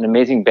an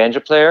amazing banjo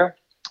player.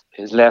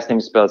 His last name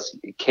spells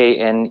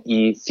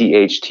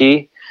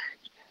Knecht,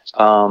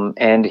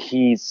 and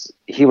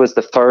he was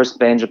the first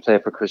banjo player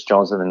for Chris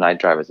Jones and the Night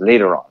Drivers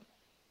later on.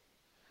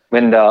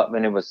 When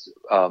it was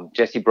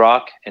Jesse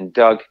Brock and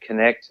Doug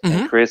Connect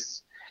and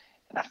Chris,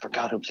 and I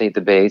forgot who played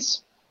the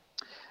bass.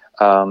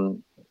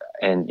 And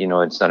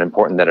it's not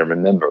important that I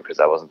remember because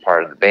I wasn't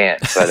part of the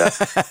band.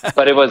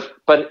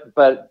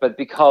 But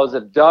because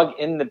of Doug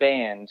in the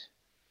band,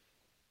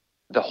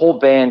 the whole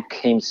band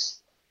came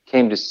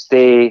to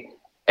stay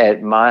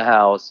at my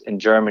house in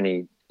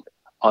Germany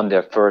on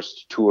their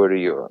first tour to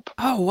Europe.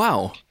 Oh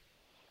wow!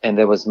 And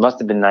must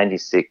have been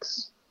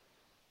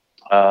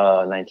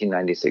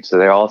 1996. So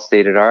they all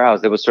stayed at our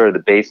house. It was sort of the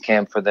base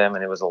camp for them,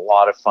 and it was a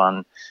lot of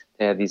fun.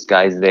 They had these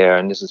guys there,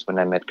 and this is when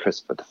I met Chris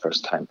for the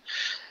first time,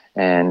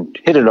 and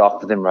hit it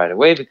off with him right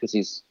away because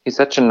he's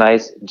such a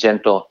nice,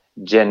 gentle,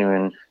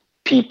 genuine,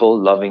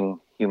 people-loving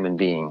human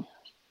being.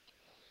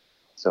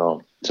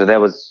 So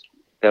that was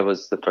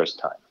the first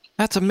time.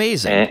 That's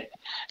amazing.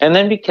 And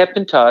then we kept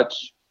in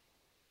touch,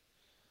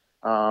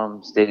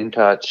 stayed in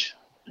touch,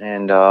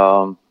 and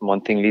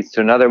one thing leads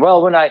to another.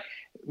 Well, when I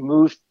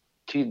moved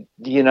to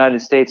the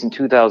United States in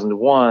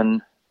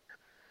 2001,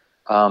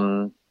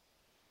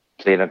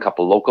 played in a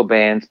couple local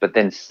bands, but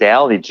then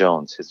Sally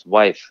Jones, his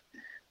wife,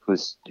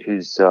 who's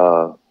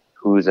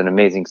an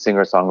amazing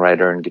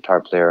singer-songwriter and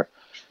guitar player,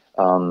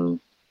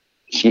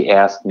 she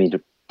asked me to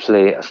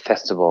play a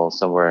festival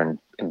somewhere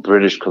in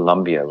British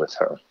Columbia with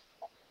her,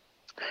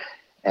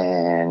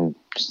 and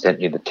sent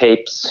me the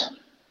tapes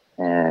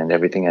and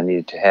everything I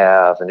needed to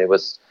have, so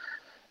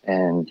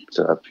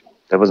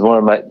that was one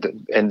of my,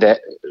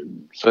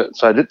 so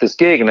I did this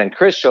gig, and then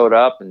Chris showed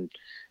up, and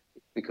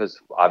because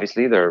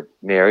obviously they're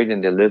married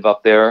and they live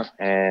up there,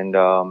 and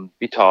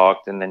we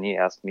talked, and then he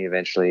asked me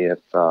eventually if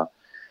I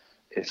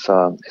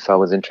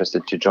was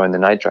interested to join the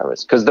Night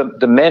Drivers, because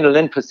the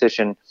mandolin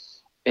position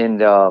in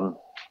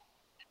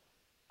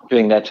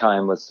during that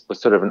time was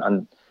sort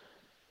of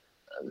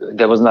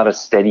there was not a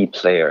steady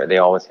player. They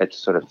always had to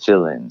sort of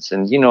fill-ins,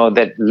 and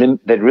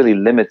that really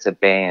limits a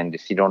band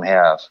if you don't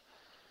have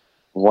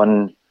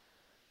one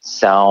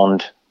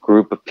sound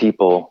group of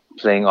people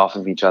playing off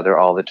of each other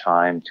all the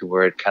time to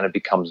where it kind of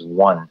becomes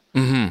one.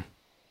 Mm-hmm.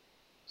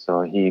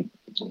 So they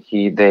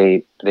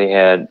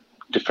had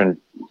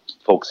different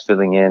folks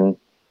filling in,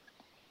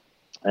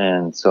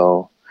 and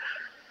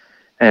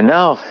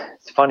now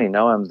it's funny.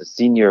 Now I'm the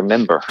senior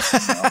member.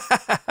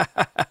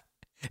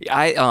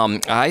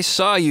 I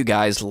saw you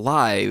guys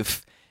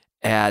live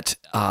at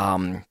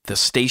the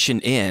Station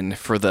Inn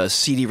for the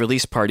CD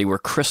release party where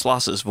Chris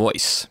lost his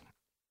voice.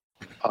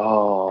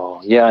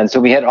 Oh yeah, and so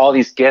we had all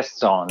these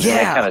guests on. Yeah,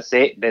 and I kind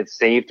of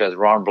saved as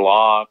Ron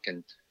Block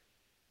and.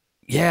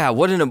 Yeah,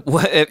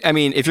 I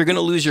mean, if you're going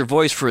to lose your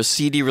voice for a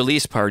CD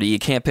release party, you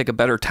can't pick a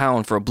better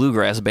town for a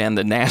bluegrass band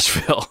than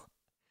Nashville.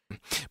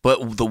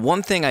 But the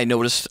one thing I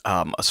noticed,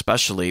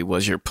 especially,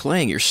 was you're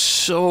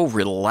so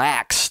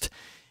relaxed,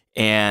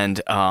 and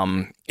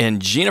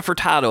Gina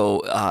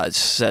Furtado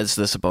says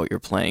this about your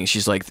playing.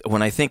 She's like,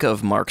 when I think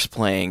of Mark's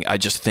playing, I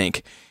just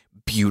think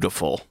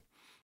beautiful.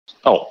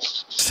 Oh,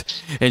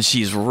 and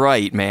she's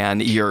right, man.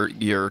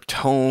 Your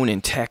tone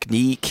and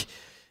technique,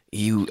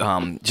 you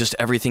just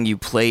everything you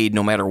played,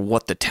 no matter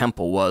what the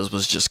tempo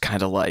was just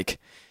kind of like,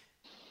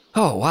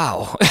 oh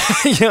wow,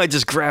 it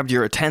just grabbed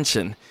your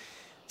attention.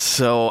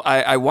 So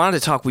I wanted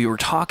to talk. We were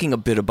talking a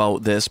bit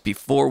about this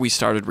before we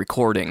started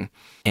recording,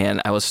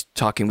 and I was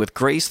talking with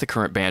Grace, the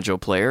current banjo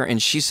player,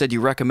 and she said you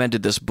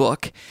recommended this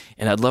book,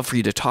 and I'd love for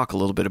you to talk a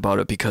little bit about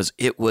it because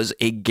it was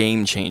a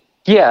game changer.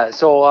 Yeah.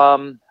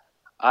 So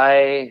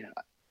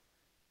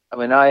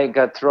when I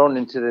got thrown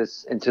into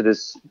this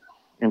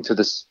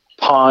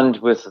pond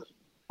with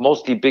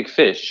mostly big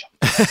fish,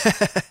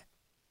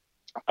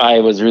 I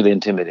was really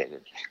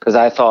intimidated because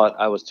I thought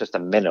I was just a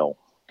minnow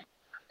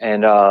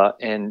and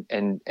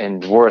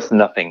worth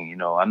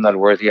nothing. I'm not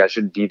worthy. I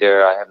shouldn't be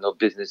there. I have no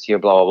business here.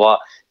 Blah blah blah.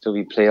 So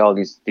we play all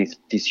these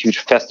huge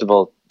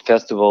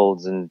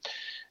festivals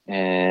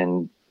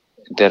and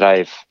that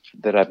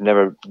I've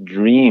never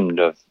dreamed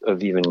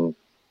of even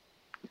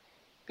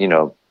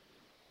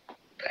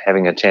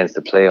having a chance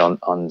to play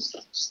on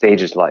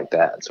stages like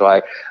that. So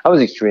I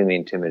was extremely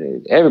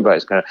intimidated.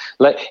 Everybody's kind of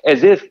like,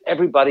 as if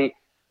everybody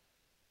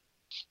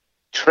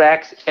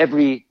tracks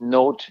every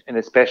note and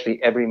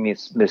especially every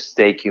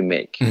mistake you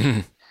make. Mm-hmm.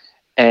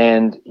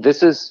 And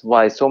this is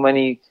why so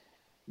many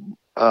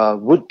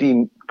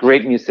would-be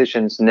great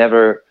musicians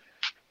never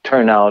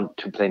turn out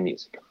to play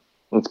music.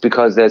 It's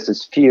because there's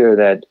this fear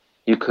that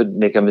you could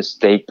make a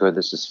mistake, or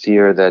there's this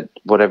fear that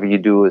whatever you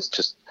do is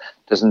just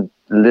doesn't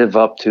live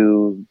up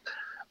to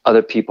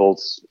other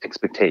people's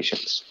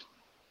expectations.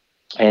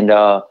 And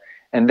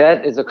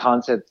that is a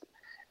concept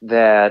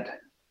that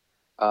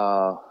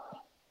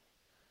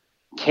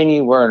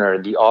Kenny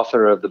Werner, the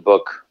author of the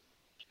book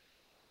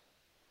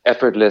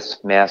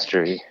Effortless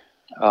Mastery,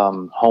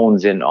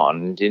 hones in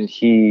on. And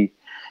he's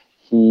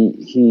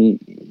the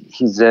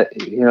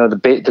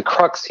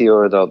crux here,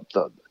 or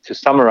the to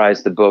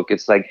summarize the book,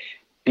 it's like,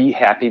 be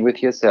happy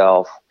with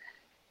yourself.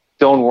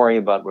 Don't worry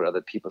about what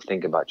other people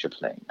think about your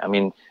playing. I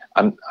mean,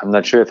 I'm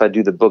not sure if I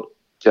do the book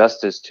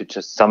justice to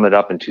just sum it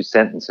up in 2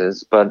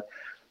 sentences, but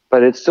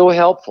it's so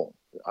helpful.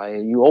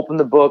 You open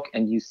the book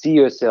and you see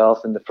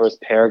yourself in the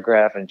first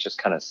paragraph, and it just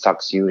kind of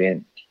sucks you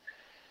in.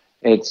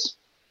 It's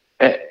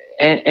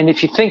and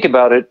if you think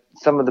about it,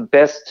 some of the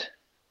best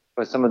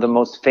or some of the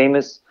most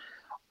famous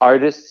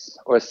artists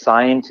or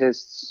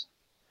scientists,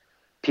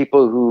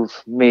 people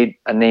who've made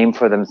a name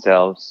for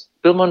themselves,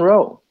 Bill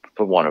Monroe,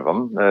 for one of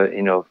them,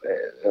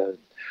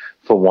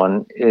 for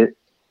one,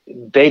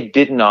 they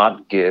did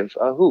not give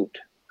a hoot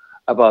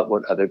about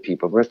what other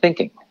people were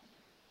thinking.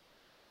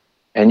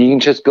 And you can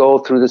just go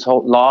through this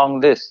whole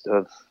long list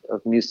of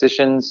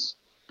musicians,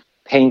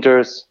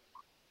 painters,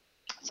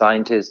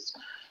 scientists,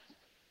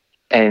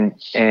 and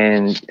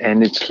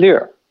it's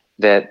clear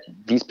that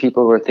these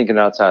people were thinking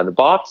outside the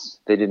box.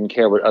 They didn't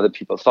care what other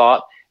people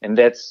thought, and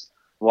that's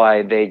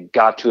why they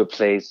got to a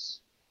place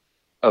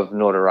of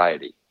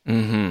notoriety.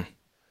 Mm-hmm.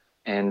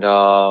 And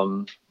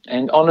on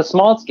a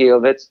small scale,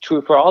 that's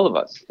true for all of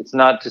us. It's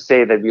not to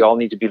say that we all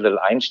need to be little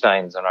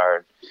Einsteins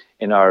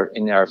in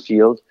our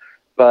field,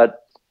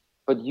 but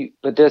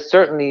there's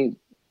certainly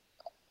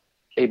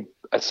a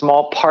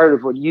small part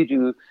of what you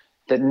do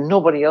that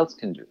nobody else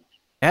can do.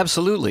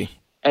 Absolutely.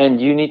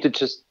 And you need to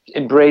just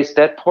embrace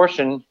that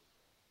portion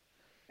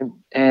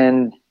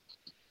and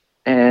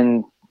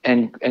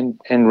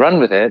run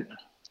with it,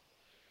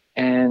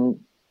 and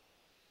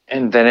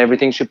then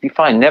everything should be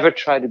fine. Never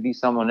try to be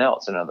someone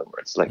else. In other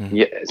words, I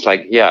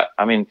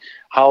mean,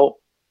 how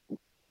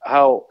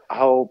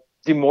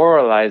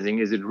demoralizing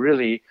is it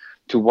really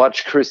to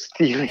watch Chris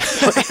Steele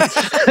play?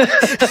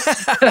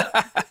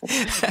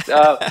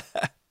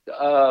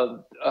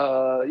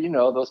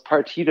 Those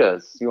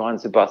partitas, Johann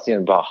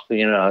Sebastian Bach.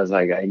 It's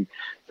like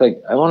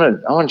I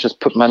want to just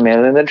put my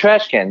man in the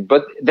trash can.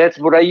 But that's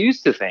what I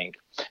used to think.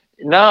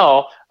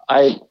 Now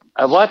I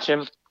watch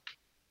him,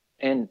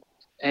 and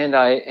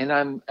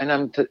I'm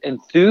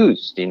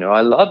enthused.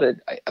 I love it.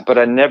 But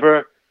I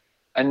never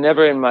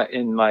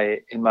in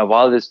my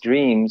wildest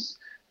dreams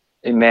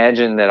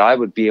imagine that I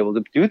would be able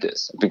to do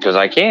this, because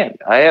I can't.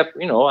 I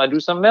do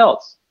something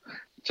else.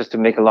 Just to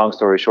make a long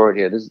story short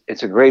here,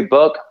 it's a great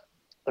book,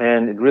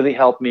 and it really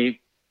helped me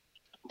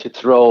to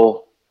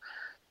throw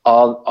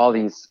all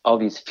these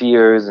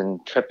fears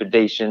and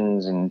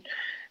trepidations and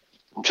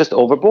just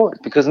overboard,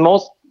 because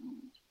most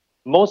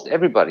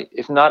everybody,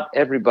 if not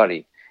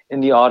everybody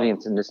in the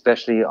audience, and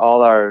especially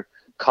all our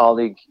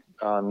colleague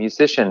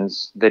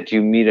musicians that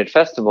you meet at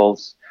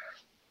festivals,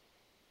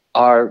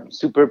 are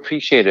super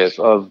appreciative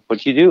of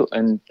what you do.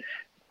 And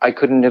I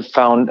couldn't have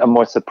found a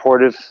more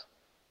supportive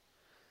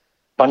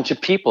bunch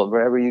of people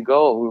wherever you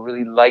go who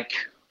really like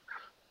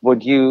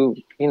what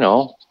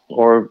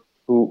or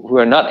who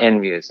are not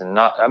envious and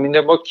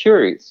they're more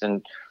curious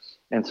and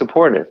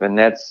supportive. And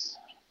that's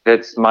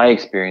my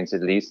experience,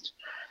 at least.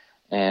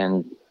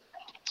 And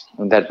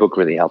that book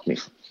really helped me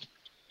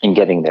in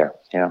getting there.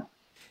 Yeah.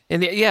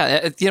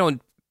 And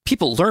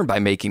people learn by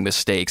making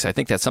mistakes. I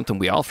think that's something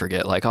we all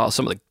forget. Like,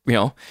 some of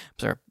the,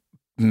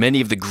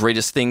 many of the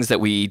greatest things that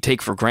we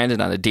take for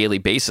granted on a daily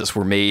basis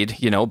were made,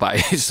 by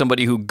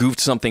somebody who goofed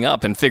something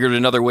up and figured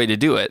another way to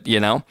do it. You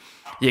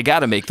got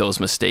to make those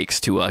mistakes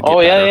to get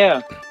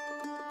better.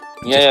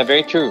 Yeah,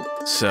 very true.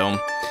 So,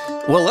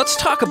 well, let's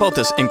talk about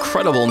this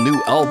incredible new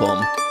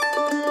album.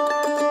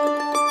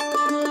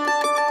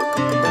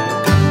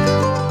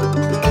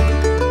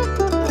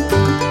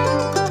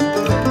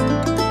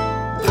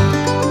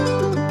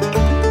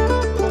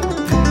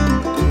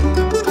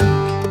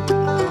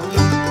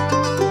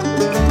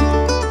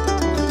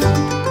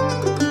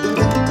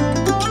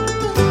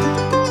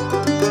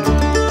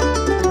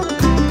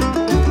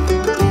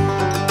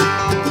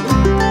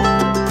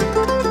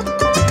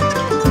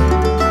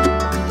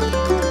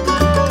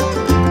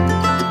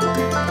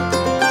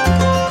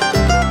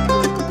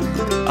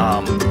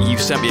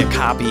 Sent me a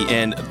copy,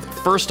 and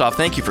first off,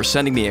 thank you for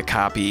sending me a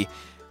copy.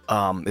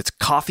 It's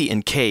Coffee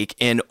and Cake,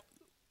 and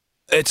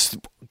it's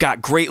got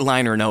great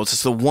liner notes.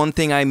 It's the one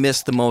thing I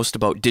miss the most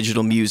about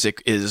digital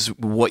music is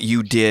what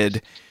you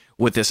did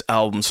with this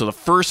album. So the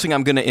first thing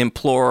I'm going to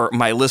implore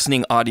my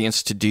listening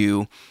audience to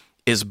do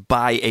is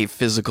buy a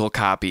physical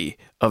copy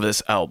of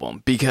this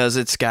album, because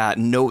it's got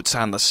notes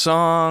on the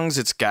songs.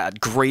 It's got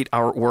great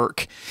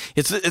artwork.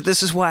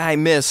 This is why I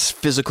miss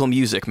physical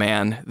music,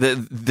 man.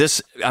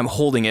 I'm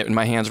holding it in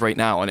my hands right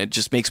now, and it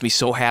just makes me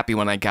so happy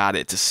when I got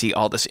it to see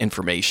all this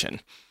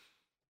information.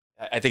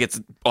 I think it's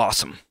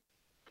awesome.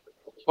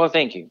 Well,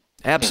 thank you.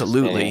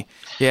 Absolutely.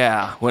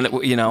 Yeah. When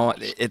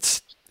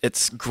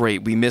it's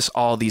great. We miss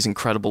all these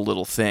incredible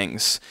little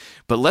things.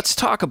 But let's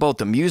talk about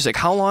the music.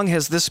 How long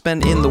has this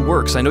been in the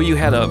works? I know you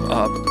had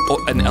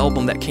an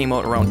album that came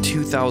out around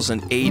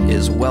 2008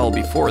 as well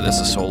before this,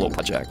 a solo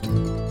project.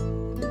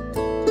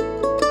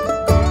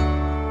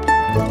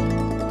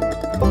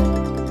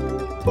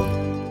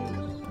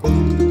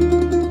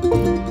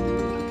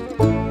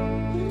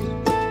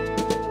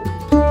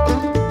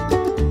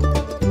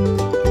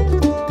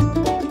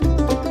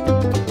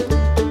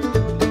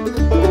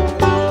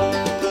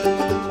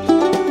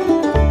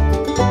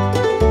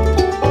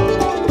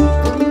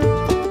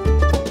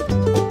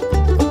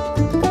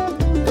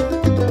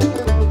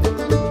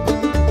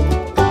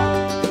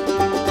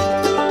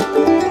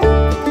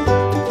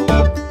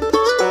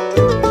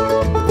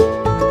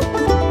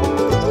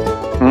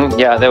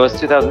 Yeah, that was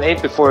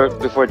 2008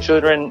 before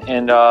children,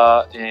 and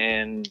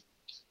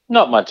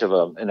not much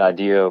of an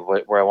idea of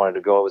where I wanted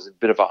to go. It was a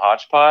bit of a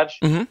hodgepodge.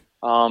 Mm-hmm.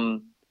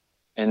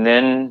 And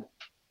then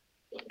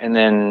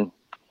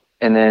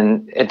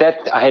at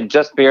that, I had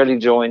just barely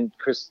joined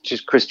Chris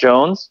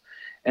Jones,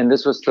 and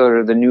this was sort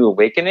of the new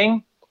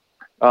awakening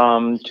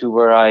to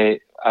where I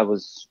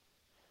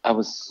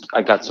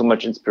got so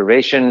much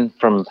inspiration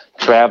from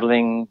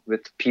traveling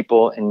with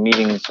people and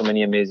meeting so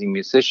many amazing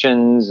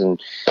musicians, and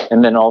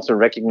then also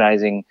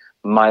recognizing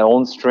my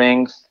own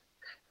strength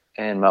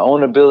and my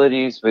own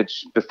abilities,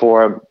 which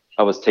before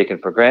I was taken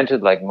for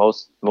granted, like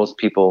most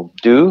people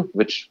do,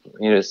 which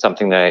is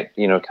something that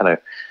kind of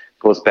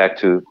goes back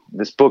to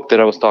this book that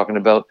I was talking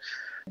about.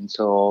 And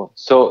so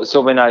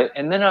then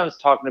I was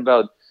talking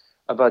about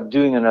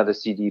doing another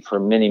CD for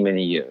many,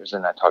 many years.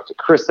 And I talked to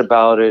Chris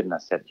about it, and I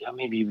said, yeah,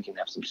 maybe we can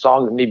have some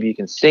songs, maybe you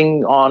can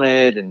sing on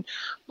it, and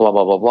blah,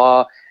 blah, blah,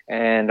 blah.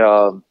 And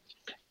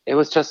it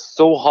was just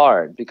so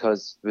hard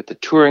because with the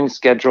touring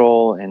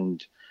schedule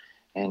and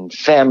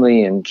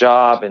family and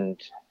job, and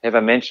have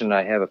I mentioned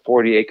I have a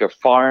 40-acre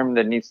farm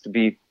that needs to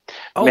be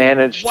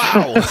managed.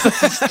 Wow.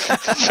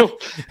 So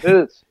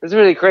it's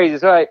really crazy.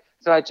 So I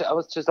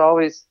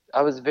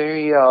was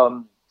very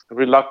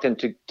reluctant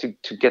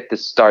to get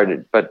this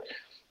started, but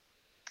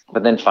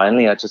then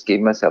finally I just gave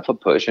myself a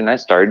push, and I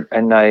started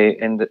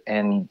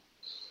and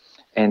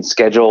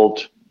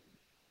scheduled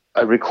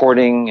a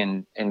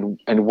recording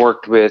and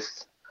worked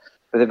with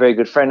a very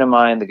good friend of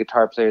mine. The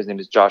guitar player, his name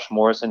is Josh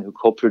Morrison, who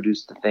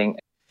co-produced the thing.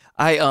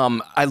 I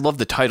love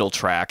the title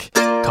track,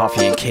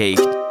 Coffee and Cake.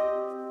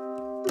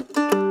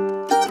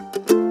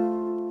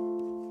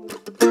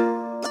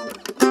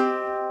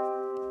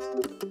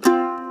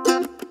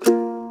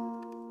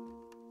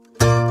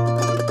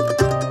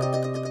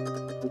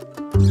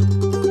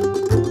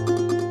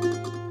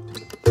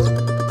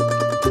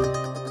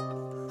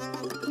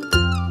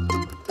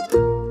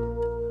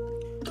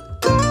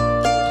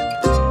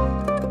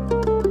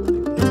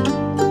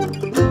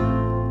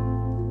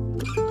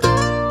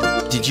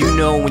 Did you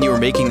know when you were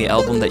making the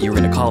album that you were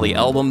going to call the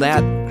album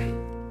that?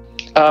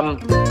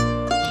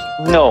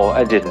 No,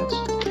 I didn't.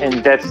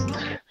 And that's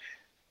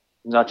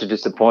not to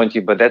disappoint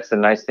you, but that's the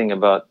nice thing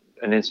about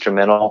an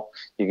instrumental.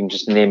 You can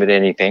just name it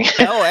anything.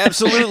 Oh,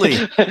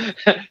 absolutely.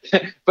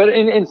 But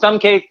in some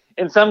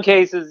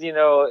cases,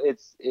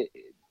 it's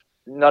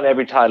not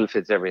every title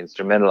fits every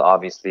instrumental,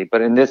 obviously.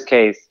 But in this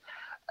case,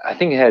 I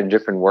think it had a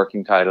different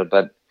working title,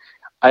 but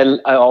I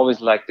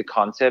always like the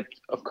concept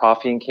of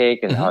Coffee and Cake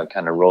and how it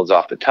kind of rolls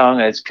off the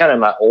tongue. It's kind of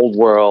my old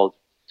world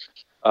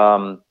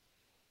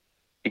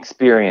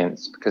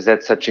experience, because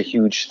that's such a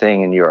huge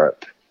thing in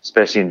Europe,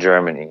 especially in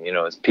Germany.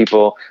 It's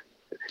people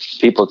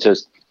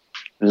just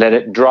let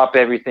it drop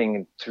everything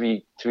at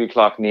 3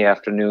 o'clock in the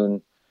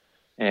afternoon,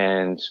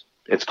 and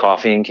it's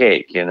coffee and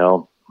cake.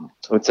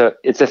 It's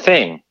a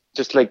thing,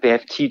 just like they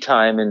have tea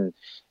time in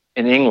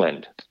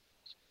England.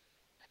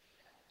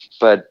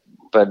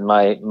 But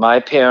my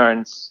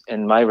parents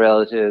and my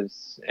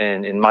relatives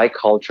and in my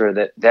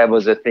culture, that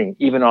was a thing,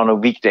 even on a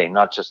weekday,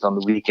 not just on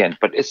the weekend,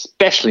 but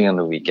especially on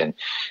the weekend.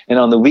 And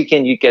on the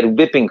weekend, you get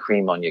whipping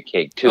cream on your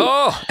cake too.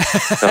 Oh,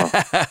 so.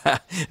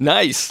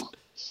 Nice.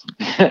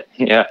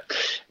 Yeah,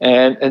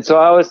 and so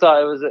I always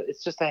thought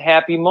it's just a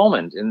happy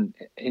moment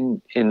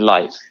in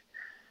life,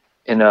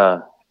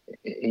 where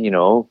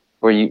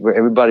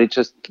everybody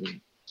just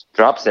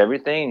drops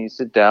everything and you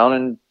sit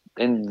down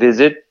and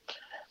visit.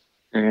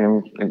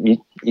 And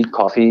eat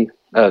coffee,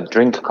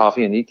 drink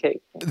coffee and eat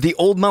cake. The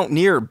Old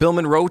Mountaineer, Bill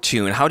Monroe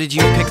tune. How did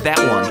you pick that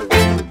one?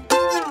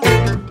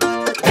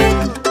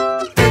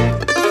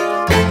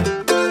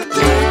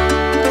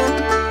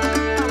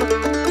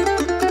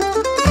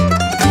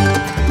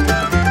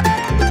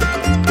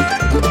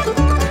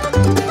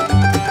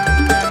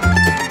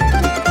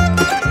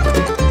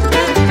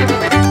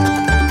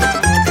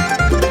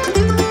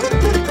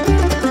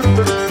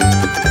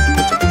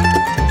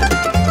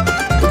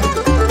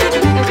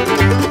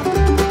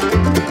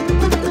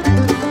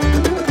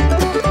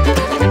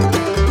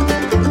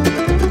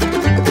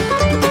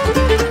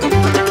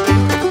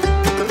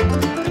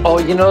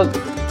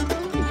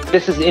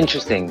 This is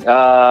interesting.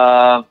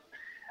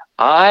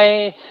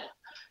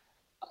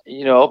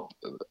 you know,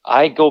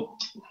 I go.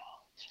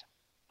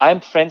 I'm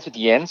friends with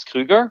Jens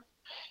Kruger,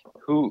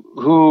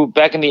 who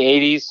back in the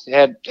 '80s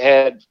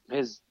had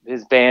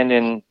his band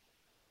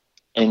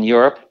in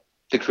Europe,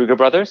 the Kruger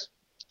Brothers,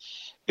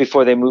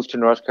 before they moved to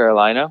North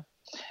Carolina,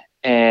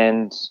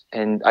 and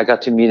I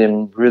got to meet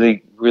him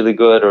really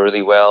good or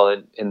really well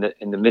in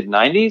the mid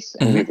 '90s,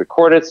 and we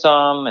recorded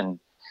some,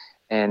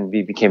 and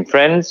we became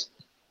friends,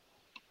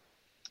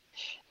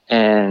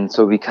 and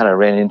so we kind of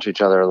ran into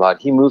each other a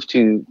lot. He moved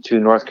to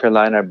North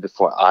Carolina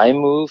before I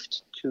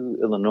moved to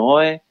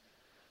Illinois.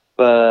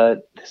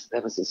 But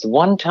that was this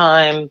one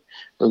time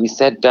where we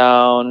sat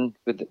down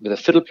with a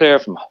fiddle player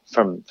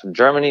from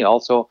Germany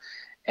also,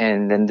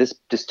 and then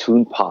this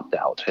tune popped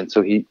out, and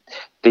so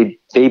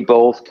they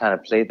both kind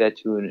of played that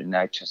tune, and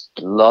I just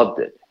loved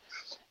it,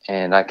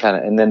 and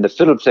then the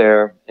fiddle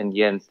player and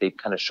Jens, they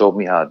kind of showed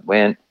me how it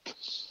went,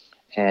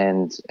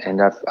 and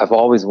I've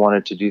always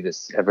wanted to do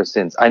this ever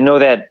since. I know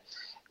that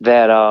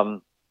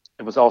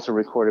it was also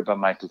recorded by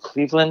Michael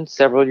Cleveland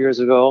several years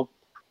ago,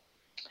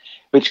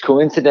 which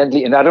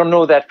coincidentally, and I don't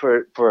know that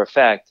for a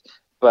fact,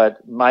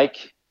 but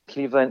Mike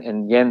Cleveland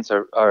and Jens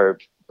are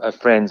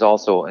friends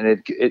also,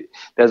 and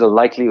there's a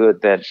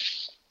likelihood that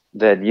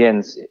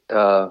Jens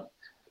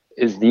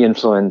is the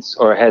influence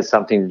or has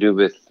something to do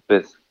with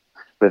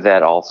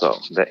that also,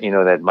 that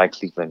that Mike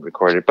Cleveland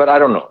recorded, but I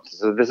don't know.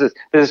 So this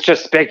is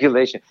just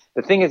speculation.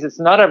 The thing is, it's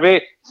not a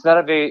very.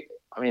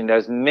 I mean,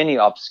 there's many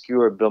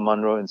obscure Bill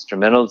Monroe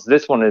instrumentals.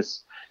 This one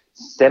is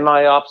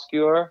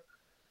semi-obscure,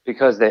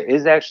 because there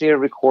is actually a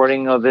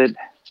recording of it,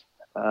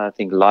 I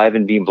think live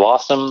in Beam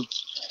Blossom,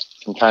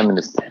 sometime in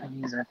the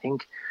 70s, I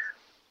think.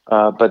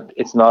 But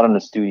it's not on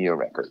a studio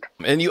record.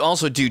 And you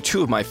also do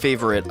two of my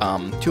favorite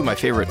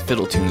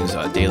fiddle tunes,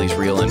 Daly's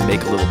Reel and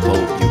Make a Little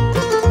Boat.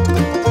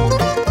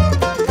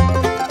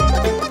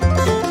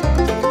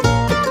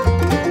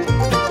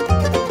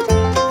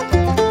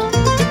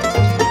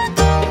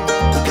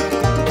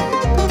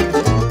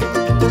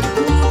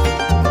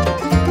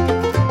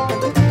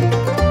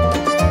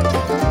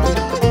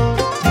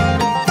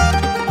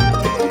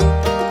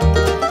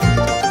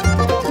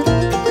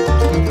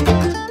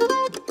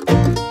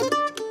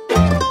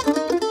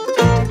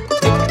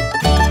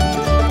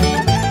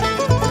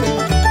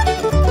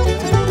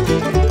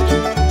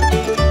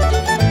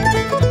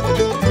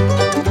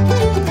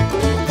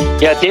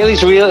 Yeah,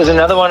 Daly's Reel is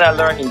another one I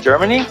learned in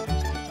Germany.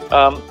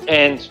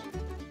 And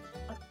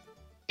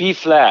B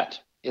flat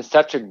is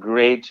such a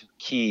great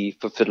key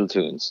for fiddle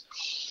tunes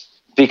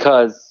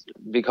because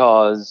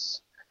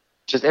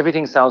just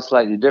everything sounds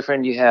slightly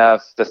different. You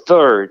have the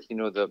third,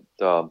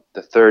 the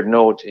third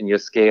note in your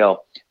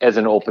scale as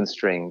an open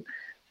string,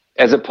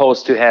 as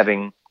opposed to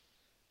having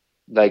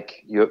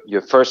like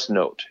your first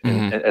note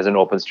as an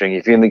open string.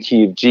 If you're in the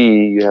key of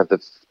G, you have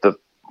the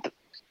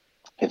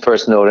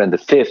first note and the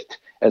fifth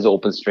as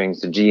open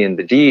strings, the G and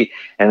the D,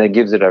 and that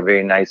gives it a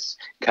very nice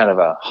kind of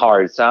a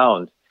hard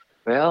sound.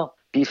 Well,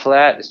 B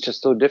flat is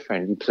just so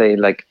different. You play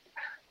like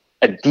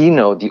a D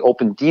note, the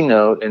open D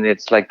note, and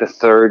it's like the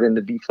third in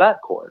the B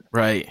flat chord.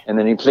 Right. And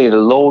then you play the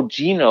low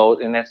G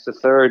note, and that's the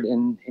third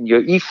in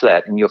your E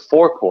flat, in your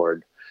 4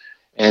 chord.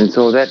 And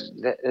so that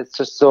it's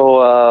just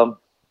so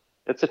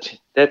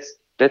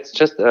that's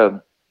just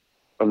a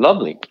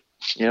lovely.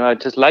 I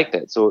just like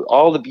that. So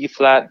all the B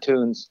flat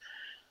tunes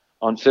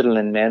on fiddle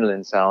and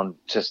mandolin sound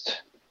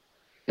just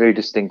very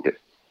distinctive.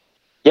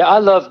 Yeah, I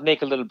love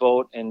Make a Little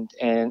Boat and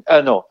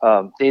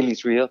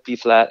Daly's Reel, B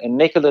flat, and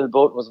Make a Little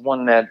Boat was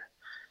one that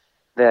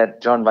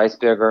John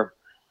Weisberger,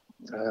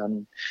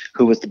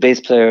 who was the bass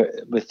player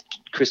with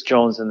Chris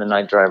Jones and the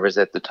Night Drivers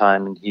at the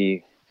time, and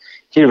he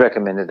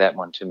recommended that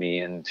one to me,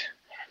 and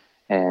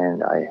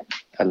I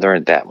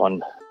learned that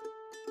one.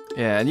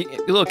 Yeah, and a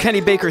little Kenny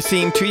Baker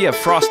theme too. You have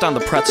Frost on the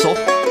Pretzel.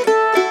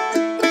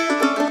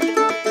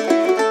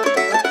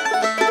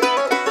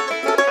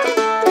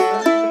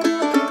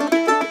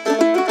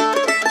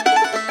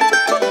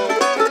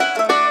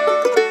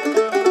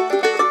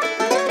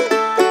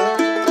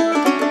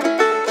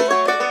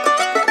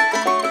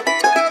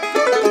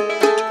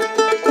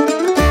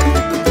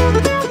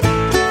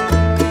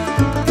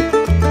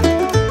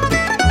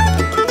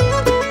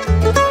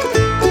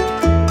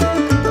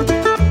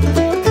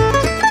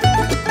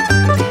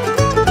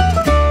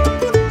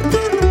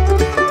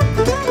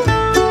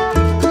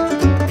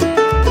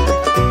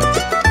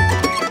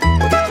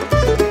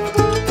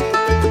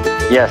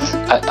 Yes,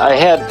 I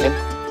had,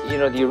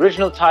 the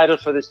original title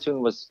for this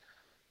tune was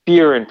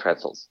Beer and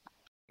Pretzels.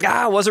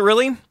 Ah, was it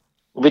really?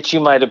 Which you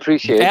might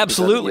appreciate.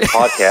 Absolutely.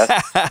 Podcast.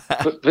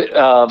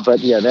 but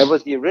yeah, that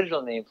was the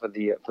original name for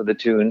the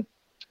tune.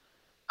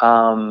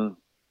 But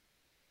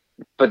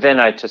then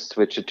I just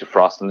switched it to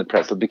Frost on the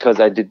Pretzel because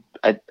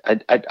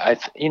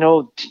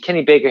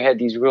Kenny Baker had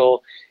these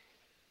real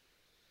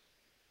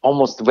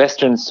almost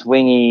Western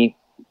swingy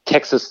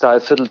Texas style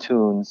fiddle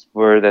tunes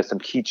where there's some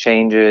key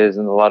changes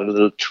and a lot of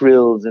little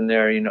trills in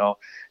there,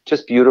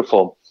 just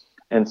beautiful.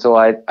 And so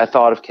I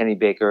thought of Kenny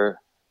Baker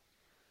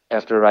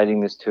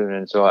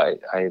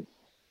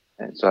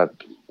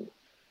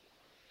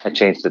I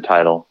changed the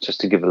title just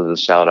to give a little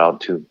shout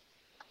out to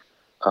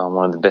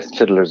one of the best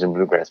fiddlers in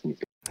bluegrass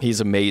music. He's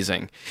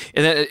amazing.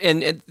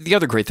 And the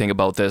other great thing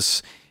about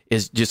this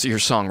is just your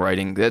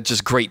songwriting. That's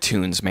just great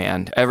tunes,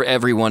 man.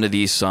 Every one of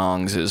these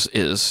songs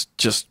is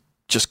just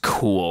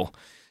cool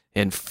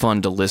and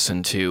fun to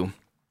listen to.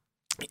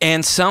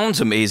 And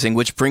sounds amazing,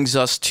 which brings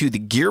us to the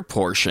gear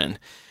portion.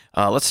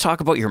 Let's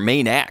talk about your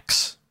main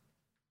axe.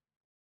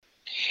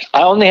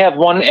 I only have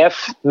one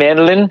F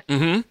mandolin.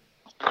 Mm-hmm.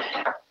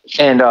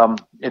 And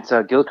it's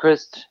a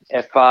Gilchrist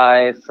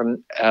F5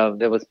 from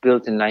that was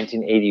built in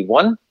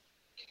 1981.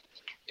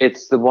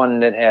 It's the one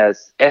that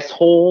has S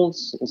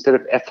holes instead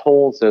of F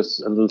holes. There's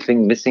a little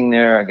thing missing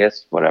there, I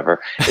guess.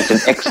 Whatever. It's an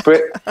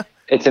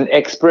It's an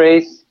X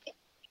brace.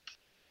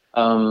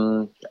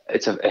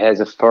 It has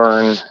a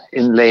fern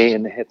inlay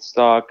in the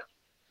headstock,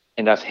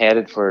 and I've had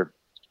it for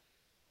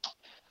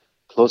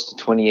close to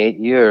 28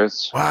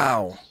 years.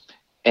 Wow.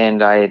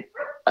 And I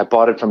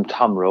bought it from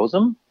Tom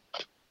Rosem,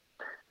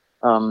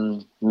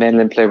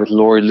 mandolin player with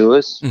Laurie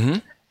Lewis,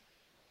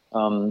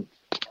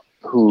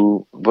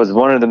 who was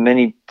one of the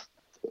many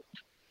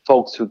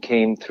folks who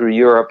came through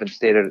Europe and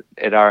stayed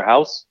at our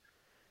house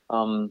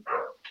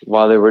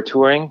while they were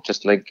touring.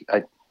 Just like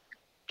I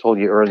told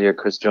you earlier,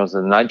 Chris Jones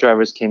and the Night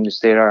Drivers came to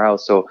stay at our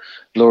house. So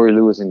Laurie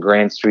Lewis and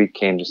Grant Street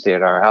came to stay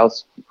at our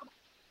house.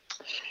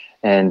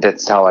 And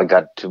that's how I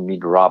got to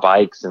meet Rob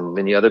Ickes and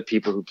many other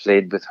people who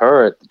played with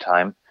her at the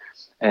time.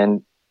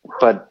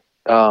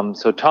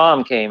 So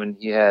Tom came, and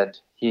he had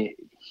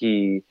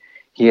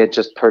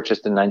just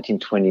purchased a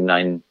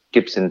 1929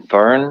 Gibson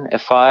Fern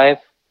F5,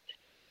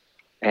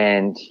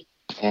 and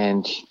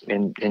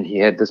he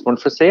had this one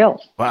for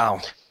sale.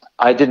 Wow.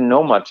 I didn't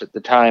know much at the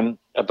time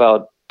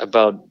about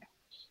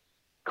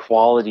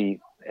quality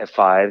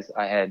F5s.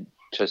 I had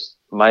just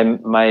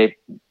my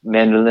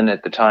mandolin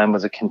at the time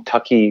was a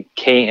Kentucky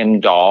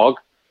KM Dog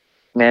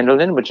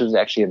mandolin, which was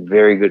actually a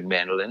very good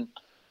mandolin.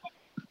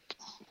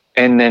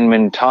 And then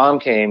when Tom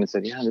came and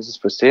said, "Yeah, this is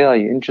for sale. Are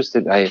you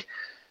interested?" I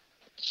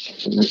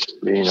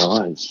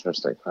was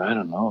just like, I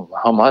don't know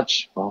how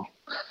much. Well,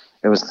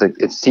 it was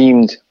like, it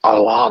seemed a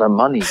lot of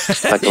money,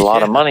 like a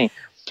lot of money,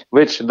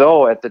 which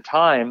though at the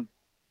time,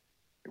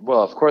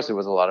 well, of course it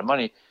was a lot of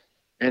money.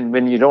 And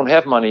when you don't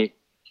have money,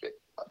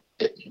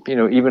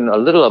 even a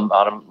little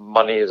amount of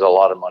money is a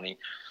lot of money.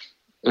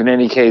 In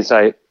any case,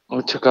 I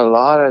took a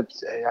lot of,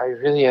 I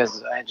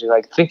had to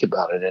like think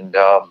about it and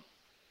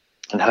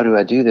how do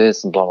I do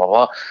this and blah, blah,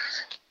 blah.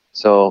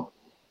 So,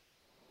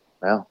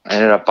 well, I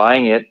ended up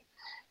buying it,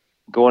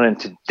 going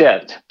into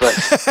debt, but,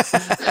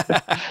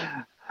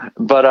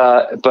 but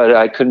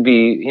I couldn't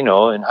be, in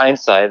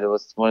hindsight, it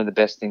was one of the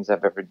best things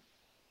I've ever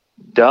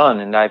done.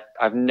 And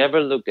I've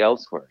never looked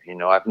elsewhere.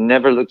 I've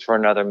never looked for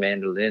another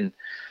mandolin.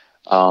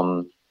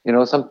 Some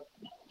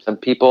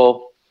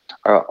people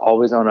are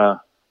always on a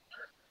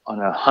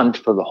hunt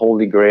for the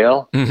Holy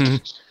Grail. Mm-hmm.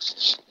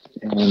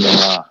 And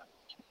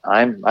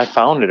I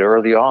found it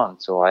early on,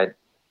 so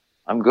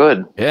I'm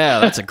good. Yeah,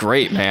 that's a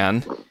great,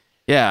 man.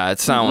 Yeah, it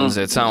sounds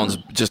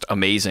just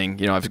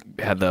amazing. I've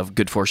had the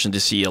good fortune to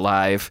see you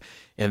live,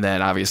 and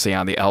then obviously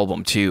on the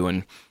album too,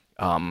 and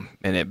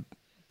it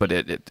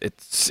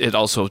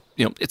also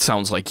it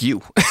sounds like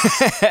you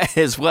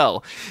as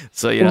well.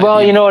 So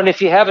and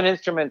if you have an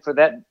instrument for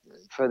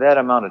that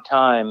amount of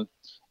time,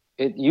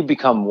 you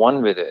become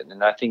one with it,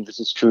 and I think this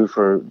is true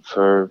for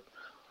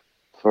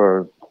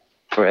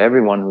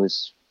everyone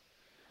who's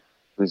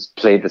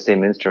played the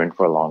same instrument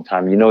for a long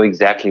time. You know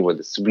exactly where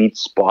the sweet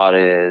spot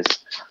is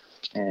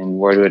and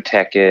where to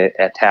attack it,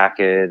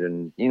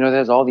 and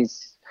there's all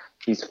these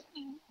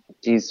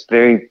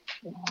very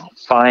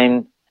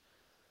fine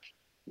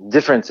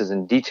differences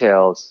and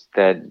details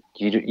that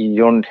you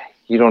don't.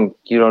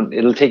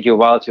 It'll take you a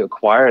while to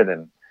acquire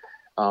them.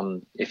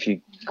 If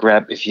you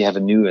have a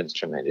new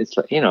instrument, it's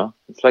like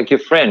it's like your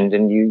friend,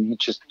 and you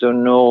just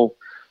don't know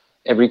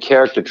every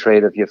character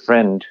trait of your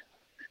friend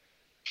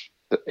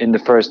in the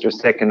first or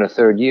second or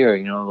third year.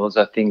 Those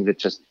are things that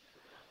just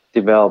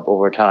develop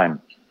over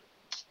time.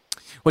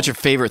 What's your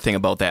favorite thing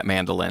about that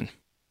mandolin?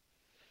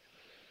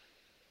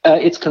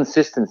 It's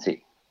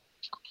consistency.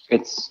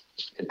 It's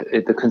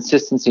the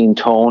consistency in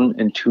tone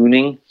and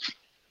tuning.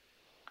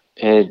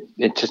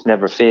 It just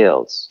never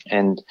fails.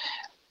 And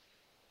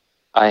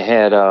I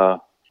had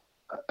a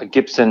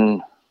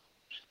Gibson.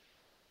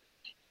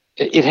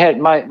 It had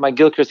my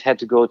Gilchrist had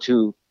to go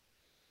to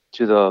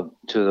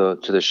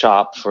the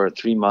shop for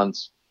 3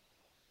 months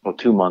or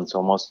 2 months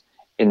almost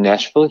in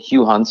Nashville.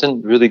 Hugh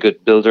Hansen, really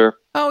good builder.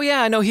 Oh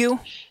yeah, I know Hugh.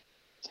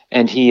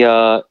 And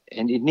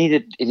it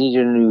needed a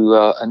new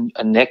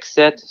a neck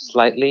set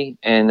slightly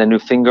and a new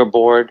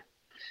fingerboard,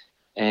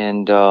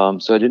 and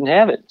so I didn't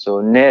have it.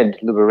 So Ned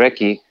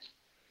Luberecki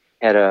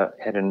had a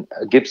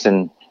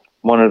Gibson,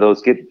 one of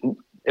those.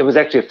 It was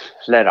actually a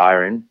flat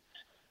iron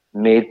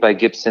made by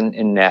Gibson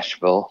in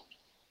Nashville,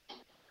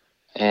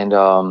 and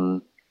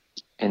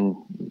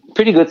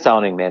pretty good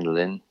sounding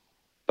mandolin,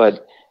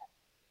 but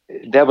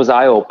that was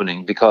eye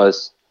opening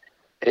because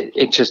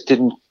it just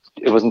didn't.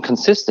 It wasn't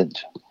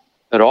consistent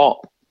at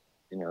all.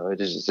 You know,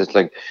 it is just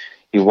like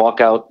you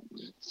walk out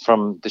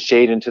from the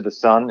shade into the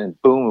sun, and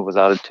boom, it was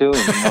out of tune.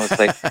 You know, it's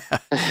like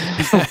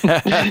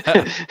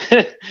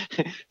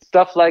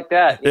stuff like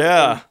that.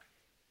 Yeah.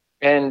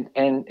 And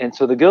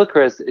so the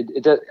Gilchrist,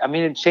 it does, I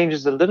mean, it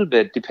changes a little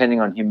bit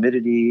depending on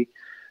humidity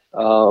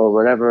or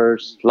whatever,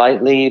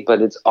 slightly,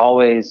 but it's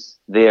always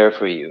there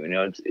for you. You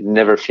know, it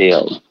never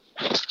fails,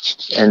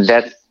 and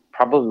that's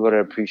probably what I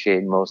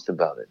appreciate most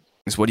about it.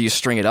 So what do you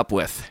string it up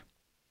with?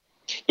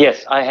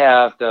 Yes, I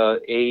have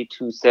the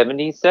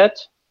A270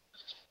 set.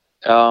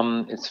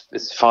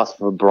 It's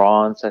phosphor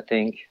bronze, I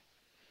think.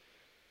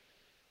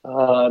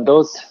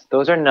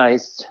 Those are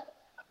nice.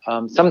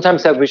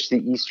 Sometimes I wish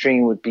the E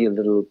string would be a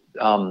little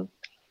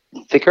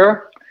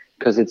thicker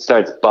because it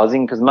starts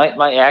buzzing. Because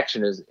my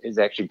action is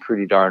actually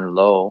pretty darn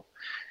low,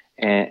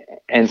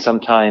 and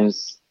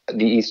sometimes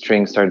the E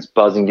string starts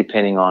buzzing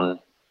depending on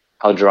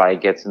how dry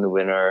it gets in the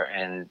winter.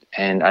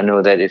 And I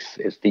know that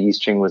if the E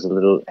string was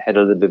had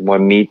a little bit more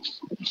meat,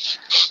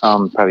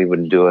 probably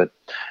wouldn't do it.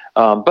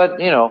 But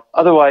you know,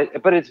 otherwise,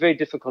 but it's very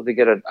difficult to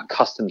get a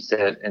custom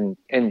set, and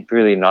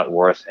really not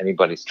worth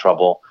anybody's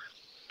trouble.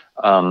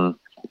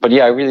 But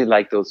yeah, I really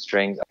like those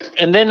strings.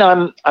 And then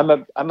I'm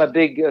a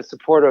big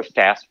supporter of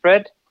fast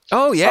fret.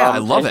 Oh yeah, I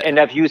love it. And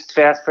I've used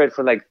fast fret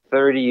for like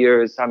 30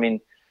 years. I mean,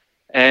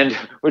 and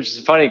which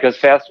is funny because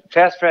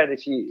fast fret,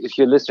 if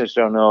your listeners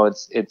don't know,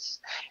 it's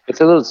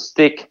a little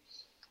stick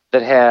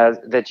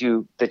that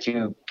you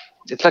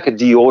it's like a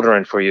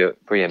deodorant for your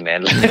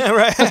mandolin.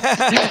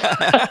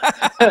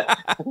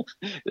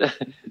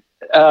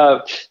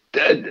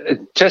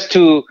 Just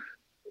to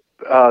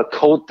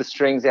coat the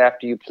strings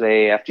after you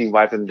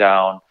wipe them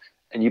down,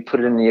 and you put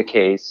it in your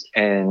case,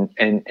 and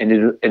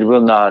it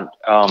will not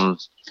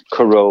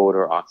corrode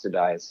or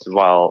oxidize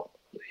while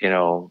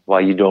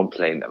you don't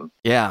play them.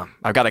 Yeah,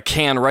 I've got a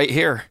can right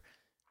here.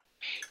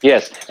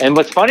 Yes, and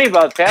what's funny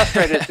about fast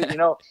fret is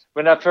that,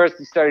 when I first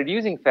started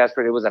using fast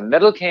fret, it was a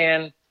metal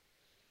can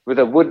with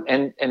a wood,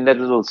 and that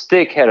little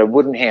stick had a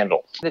wooden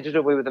handle. They did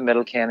away with the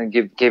metal can and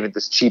gave it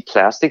this cheap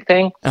plastic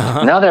thing.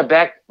 Uh-huh. Now they're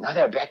back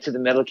to the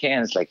metal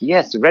can. It's like,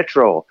 yes,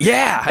 retro.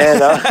 Yeah.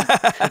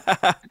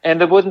 And and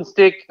the wooden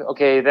stick,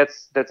 okay,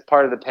 that's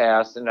part of the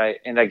past, and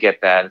I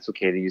get that. It's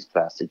okay to use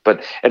plastic,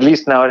 but at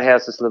least now it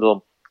has this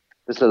little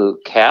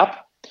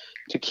cap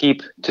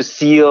to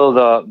seal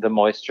the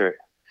moisture.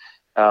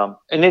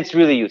 And it's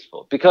really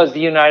useful because the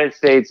United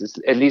States is,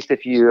 at least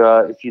if you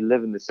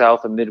live in the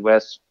South or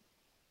Midwest,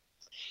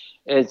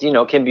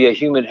 can be a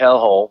humid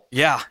hellhole.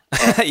 Yeah.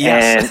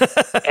 Yes.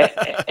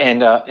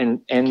 And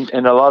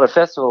a lot of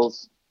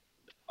festivals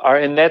are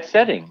in that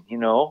setting,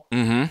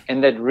 Mm-hmm.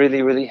 and that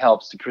really, really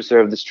helps to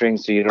preserve the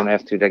strings, so you don't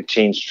have to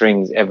change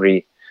strings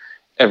every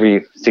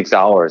 6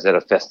 hours at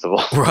a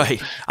festival.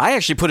 Right. I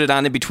actually put it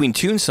on in between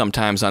tunes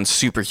sometimes on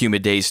super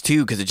humid days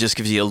too, because it just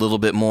gives you a little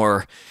bit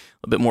more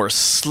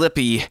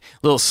slippy,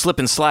 little slip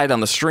and slide on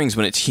the strings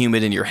when it's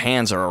humid and your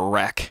hands are a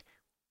wreck.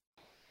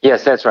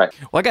 Yes, that's right.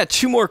 Well, I got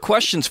two more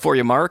questions for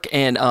you, Mark.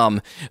 And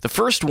the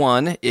first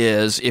one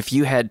is, if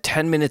you had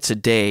 10 minutes a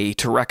day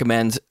to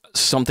recommend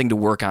something to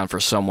work on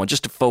for someone,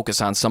 just to focus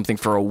on something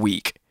for a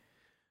week,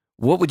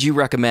 what would you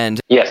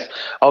recommend? Yes.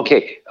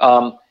 Okay.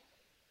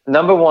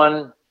 Number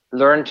one,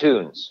 learn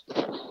tunes,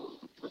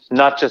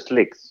 not just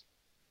licks,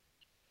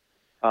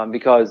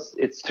 because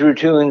it's through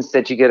tunes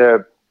that you get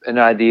an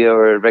idea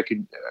or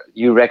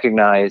you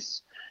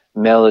recognize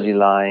melody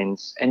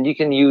lines, and you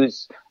can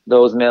use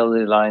those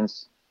melody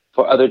lines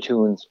for other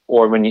tunes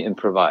or when you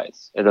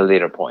improvise at a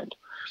later point.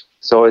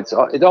 So it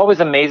always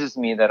amazes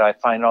me that I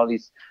find all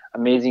these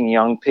amazing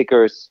young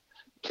pickers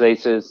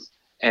places,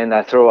 and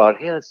I throw out,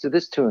 hey, let's do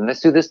this tune,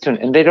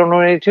 and they don't know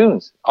any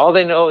tunes. All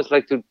they know is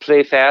to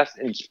play fast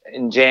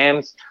in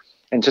jams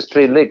and just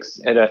play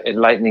licks at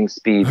lightning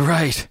speed.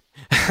 Right.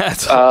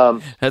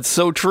 That's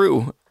so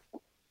true.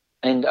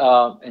 And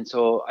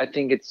so I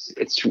think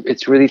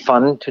it's really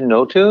fun to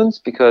know tunes,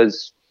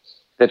 because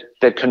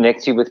that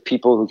connects you with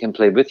people who can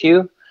play with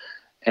you,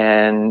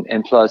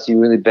 and plus you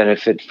really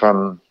benefit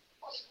from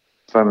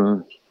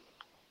the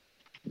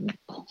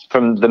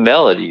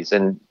melodies,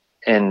 and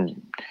I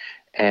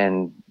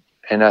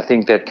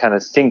think that kind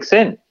of sinks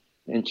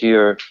into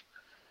your,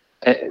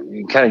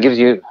 it kind of gives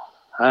you,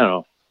 I don't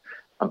know,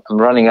 I'm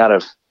running out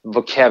of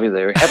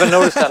vocabulary. Have I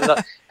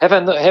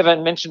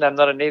mentioned I'm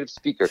not a native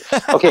speaker?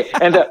 Okay,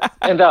 and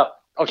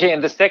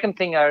the second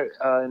thing,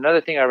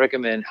 another thing I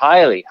recommend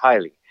highly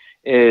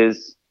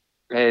is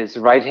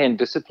right hand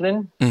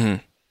discipline. Mm-hmm.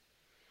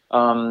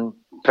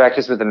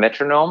 Practice with the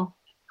metronome.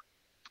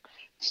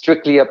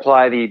 Strictly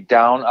apply the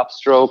down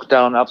upstroke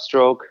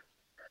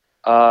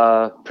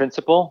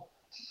principle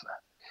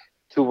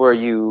to where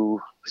you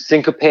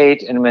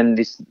syncopate, and when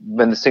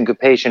the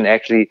syncopation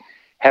actually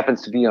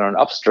happens to be on an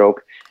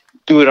upstroke,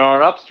 do it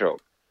on an upstroke,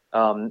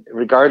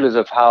 regardless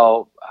of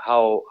how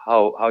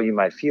you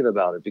might feel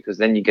about it, because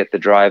then you get the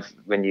drive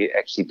when you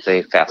actually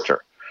play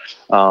faster.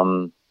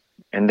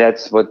 And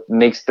that's what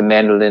makes the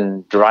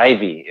mandolin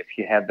drivey. If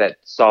you have that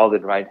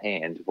solid right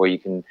hand where you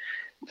can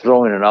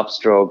throw in an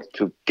upstroke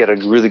to get a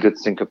really good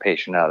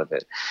syncopation out of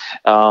it.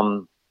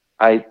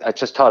 I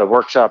just taught a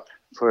workshop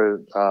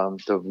for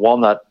the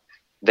Walnut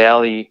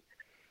Valley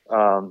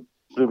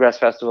Bluegrass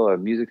Festival or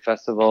Music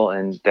Festival,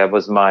 and that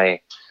was the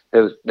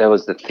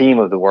theme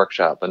of the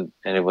workshop, and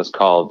it was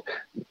called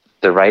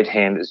 "The Right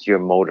Hand is Your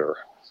Motor."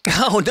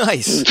 Oh,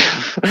 nice.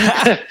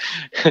 I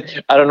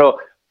don't know.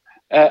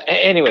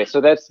 Anyway,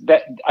 so that.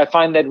 I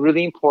find that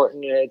really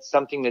important. It's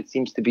something that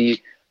seems to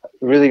be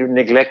really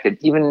neglected,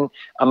 even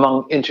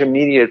among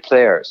intermediate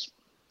players.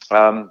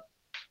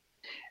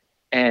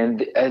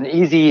 And an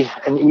easy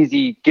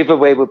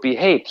giveaway would be,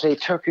 hey, play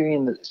Turkey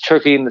in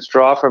the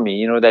Straw for me.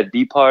 You know that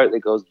B part that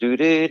goes do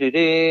do do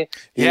do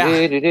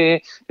do.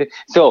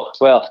 So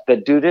the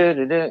do do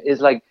do do is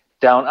like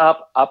down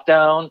up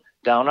down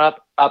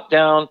up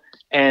down,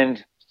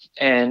 and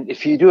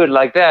if you do it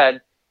like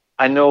that,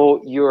 I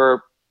know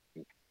your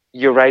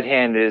right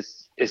hand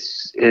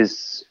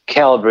is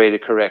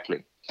calibrated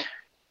correctly.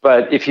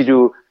 But if you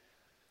do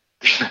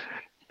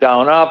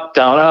down up,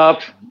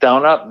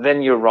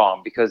 then you're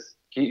wrong because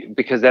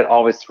that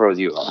always throws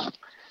you off.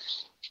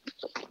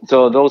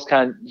 So those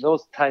tiny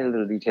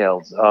little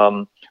details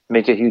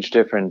make a huge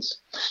difference.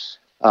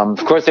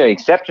 Of course, there are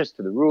exceptions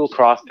to the rule.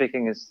 Cross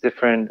picking is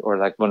different, or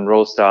like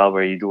Monroe style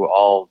where you do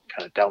all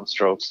kind of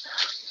downstrokes.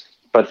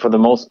 But for the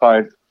most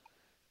part,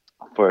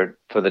 for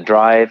the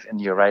drive in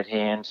your right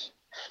hand,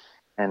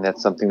 and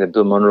that's something that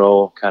Bill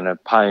Monroe kind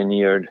of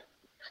pioneered,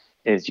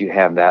 is you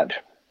have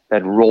that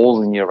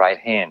roll in your right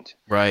hand,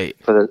 right?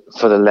 For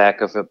the lack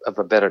of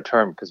a better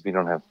term, because we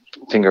don't have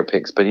finger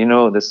picks. But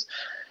this,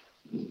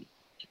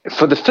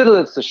 for the fiddle,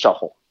 it's the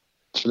shuffle.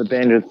 For the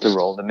bandit, it's the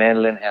roll. The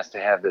mandolin has to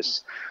have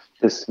this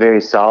very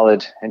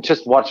solid. And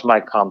just watch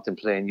Mike Compton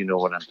play, and you know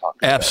what I'm talking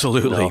about.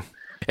 Absolutely.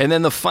 And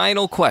then the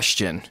final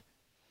question: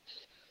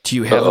 Do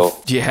you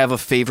have a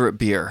favorite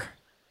beer?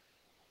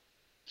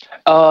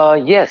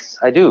 Yes,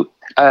 I do.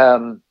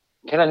 Can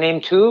I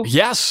name two?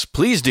 Yes,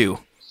 please do.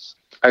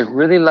 I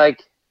really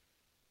like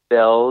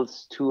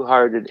Bell's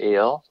Two-Hearted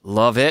Ale.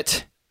 Love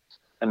it.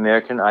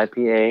 American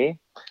IPA.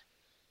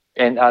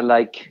 And I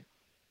like,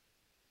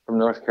 from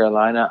North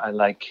Carolina, I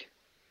like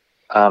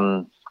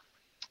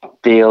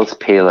Dale's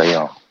Pale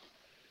Ale.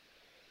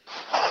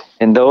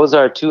 And those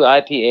are two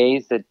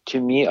IPAs that to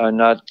me are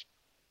not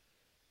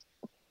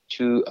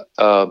too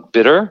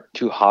bitter,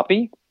 too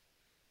hoppy.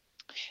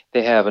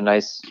 They have a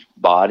nice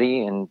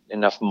body and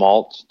enough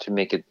malt to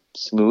make it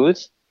smooth.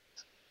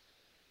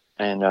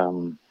 And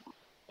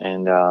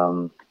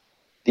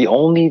the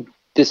only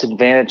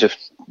disadvantage of,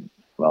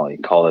 you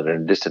call it a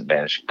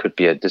disadvantage, could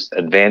be a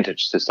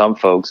disadvantage to some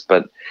folks,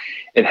 but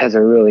it has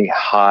a really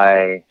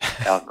high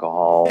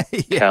alcohol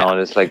count.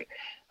 It's like,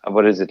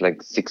 what is it, like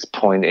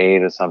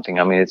 6.8 or something?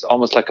 I mean, it's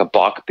almost like a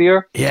Bock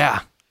beer. Yeah.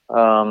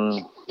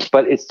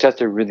 But it's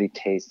just a really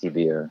tasty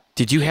beer.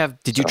 Did you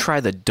try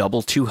the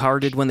double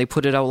Two-Hearted when they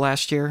put it out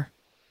last year?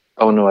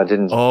 Oh, no, I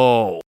didn't.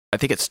 Oh, I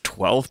think it's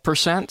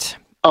 12%.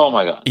 Oh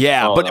my God.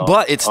 Yeah,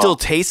 but it still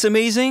tastes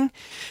amazing.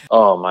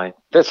 Oh my.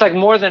 That's like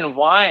more than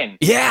wine.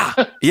 Yeah.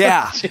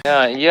 Yeah.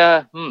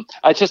 Yeah.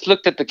 I just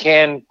looked at the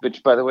can,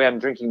 which by the way, I'm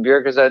drinking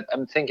beer because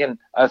I'm thinking,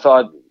 I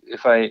thought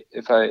if I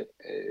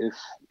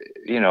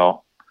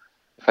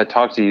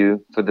talk to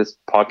you for this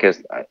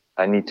podcast,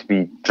 I need to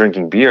be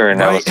drinking beer. And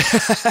right.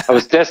 I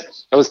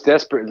was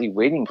desperately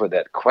waiting for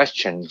that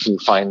question. You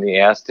finally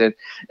asked it.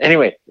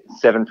 Anyway,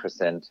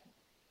 7%.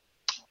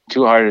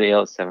 Two-Hearted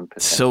Ale,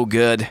 7%. So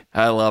good.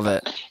 I love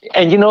it.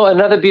 And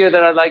another beer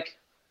that I like.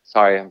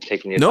 Sorry, I'm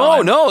taking you.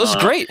 No, this is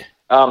great.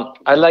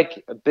 I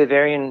like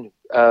Bavarian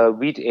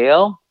wheat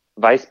ale,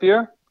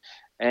 Weissbier,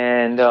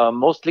 and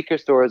most liquor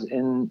stores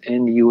in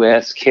the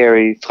U.S.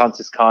 carry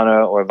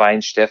Franziskaner or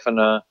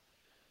Weinstephaner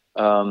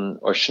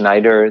or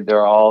Schneider.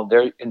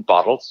 They're in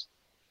bottles,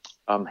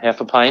 half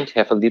a pint,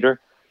 half a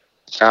liter,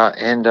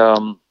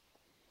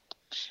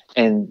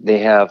 and they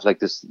have like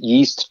this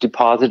yeast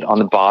deposit on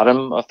the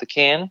bottom of the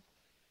can.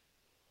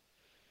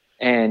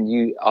 And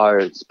you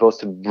are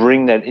supposed to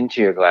bring that into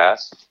your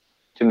glass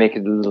to make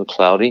it a little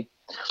cloudy.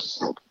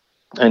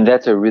 And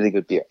that's a really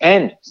good beer.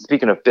 And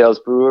speaking of Bell's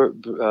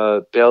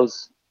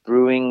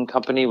Brewing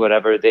Company,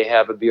 whatever, they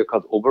have a beer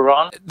called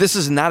Oberon. This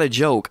is not a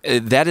joke.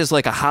 That is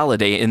like a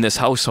holiday in this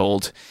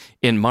household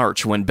in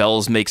March when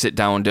Bell's makes it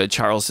down to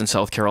Charleston,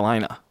 South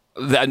Carolina.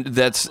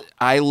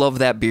 I love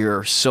that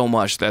beer so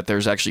much that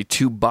there's actually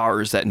 2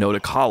 bars that know to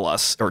call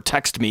us or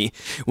text me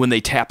when they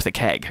tap the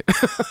keg.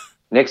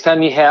 Next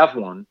time you have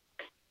one,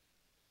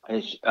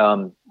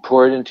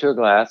 pour it into a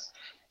glass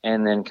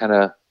and then kind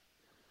of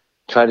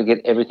try to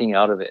get everything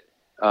out of it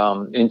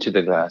into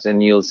the glass,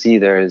 and you'll see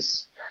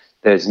there's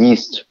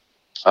yeast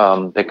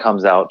that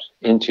comes out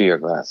into your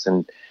glass,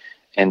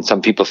 and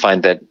some people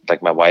find that,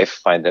 like my wife,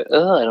 find that,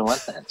 I don't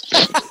want that.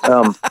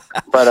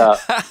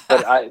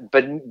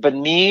 But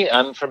me,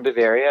 I'm from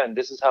Bavaria, and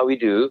this is how we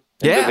do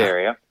in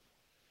Bavaria.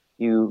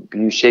 You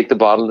shake the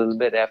bottle a little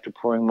bit after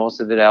pouring most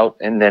of it out,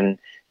 and then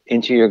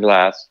into your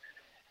glass,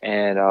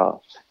 and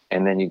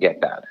then you get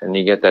that, and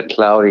you get that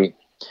cloudy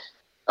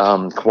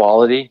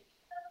quality.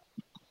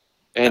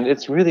 and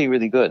it's really,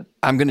 really good.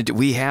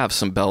 We have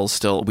some bells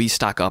still. We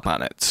stock up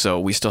on it, so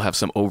we still have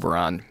some over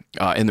on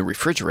in the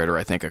refrigerator.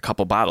 I think a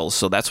couple bottles.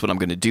 So that's what I'm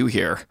going to do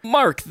here.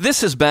 Mark,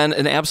 this has been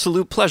an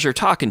absolute pleasure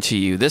talking to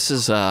you. This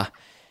is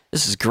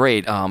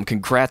great.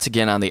 Congrats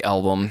again on the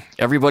album.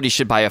 Everybody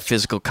should buy a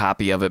physical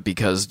copy of it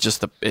because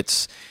just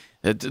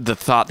the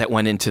thought that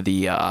went into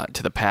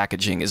the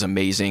packaging is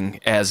amazing,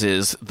 as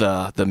is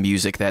the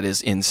music that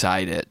is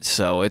inside it.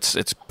 So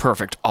it's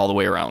perfect all the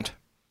way around.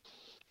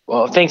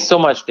 Well, thanks so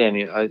much,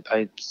 Danny.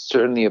 I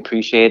certainly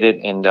appreciate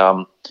it.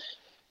 And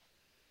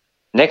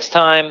next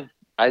time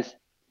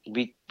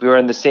we're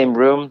in the same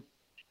room,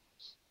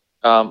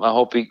 I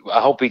hope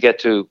we get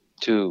to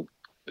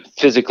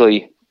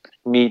physically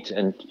meet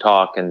and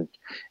talk and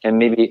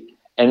maybe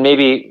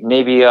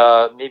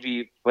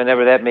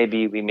whenever that may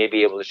be, we may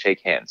be able to shake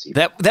hands.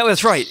 That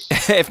was right.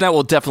 If not,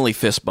 we'll definitely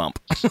fist bump.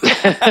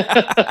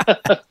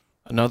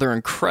 Another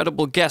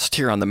incredible guest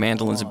here on the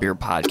Mandolins and Beer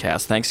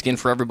podcast. Thanks again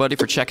for everybody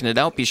for checking it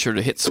out. Be sure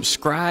to hit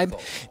subscribe,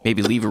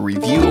 maybe leave a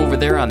review over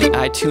there on the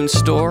iTunes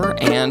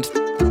store, and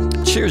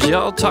cheers,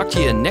 y'all. Talk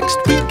to you next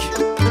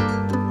week.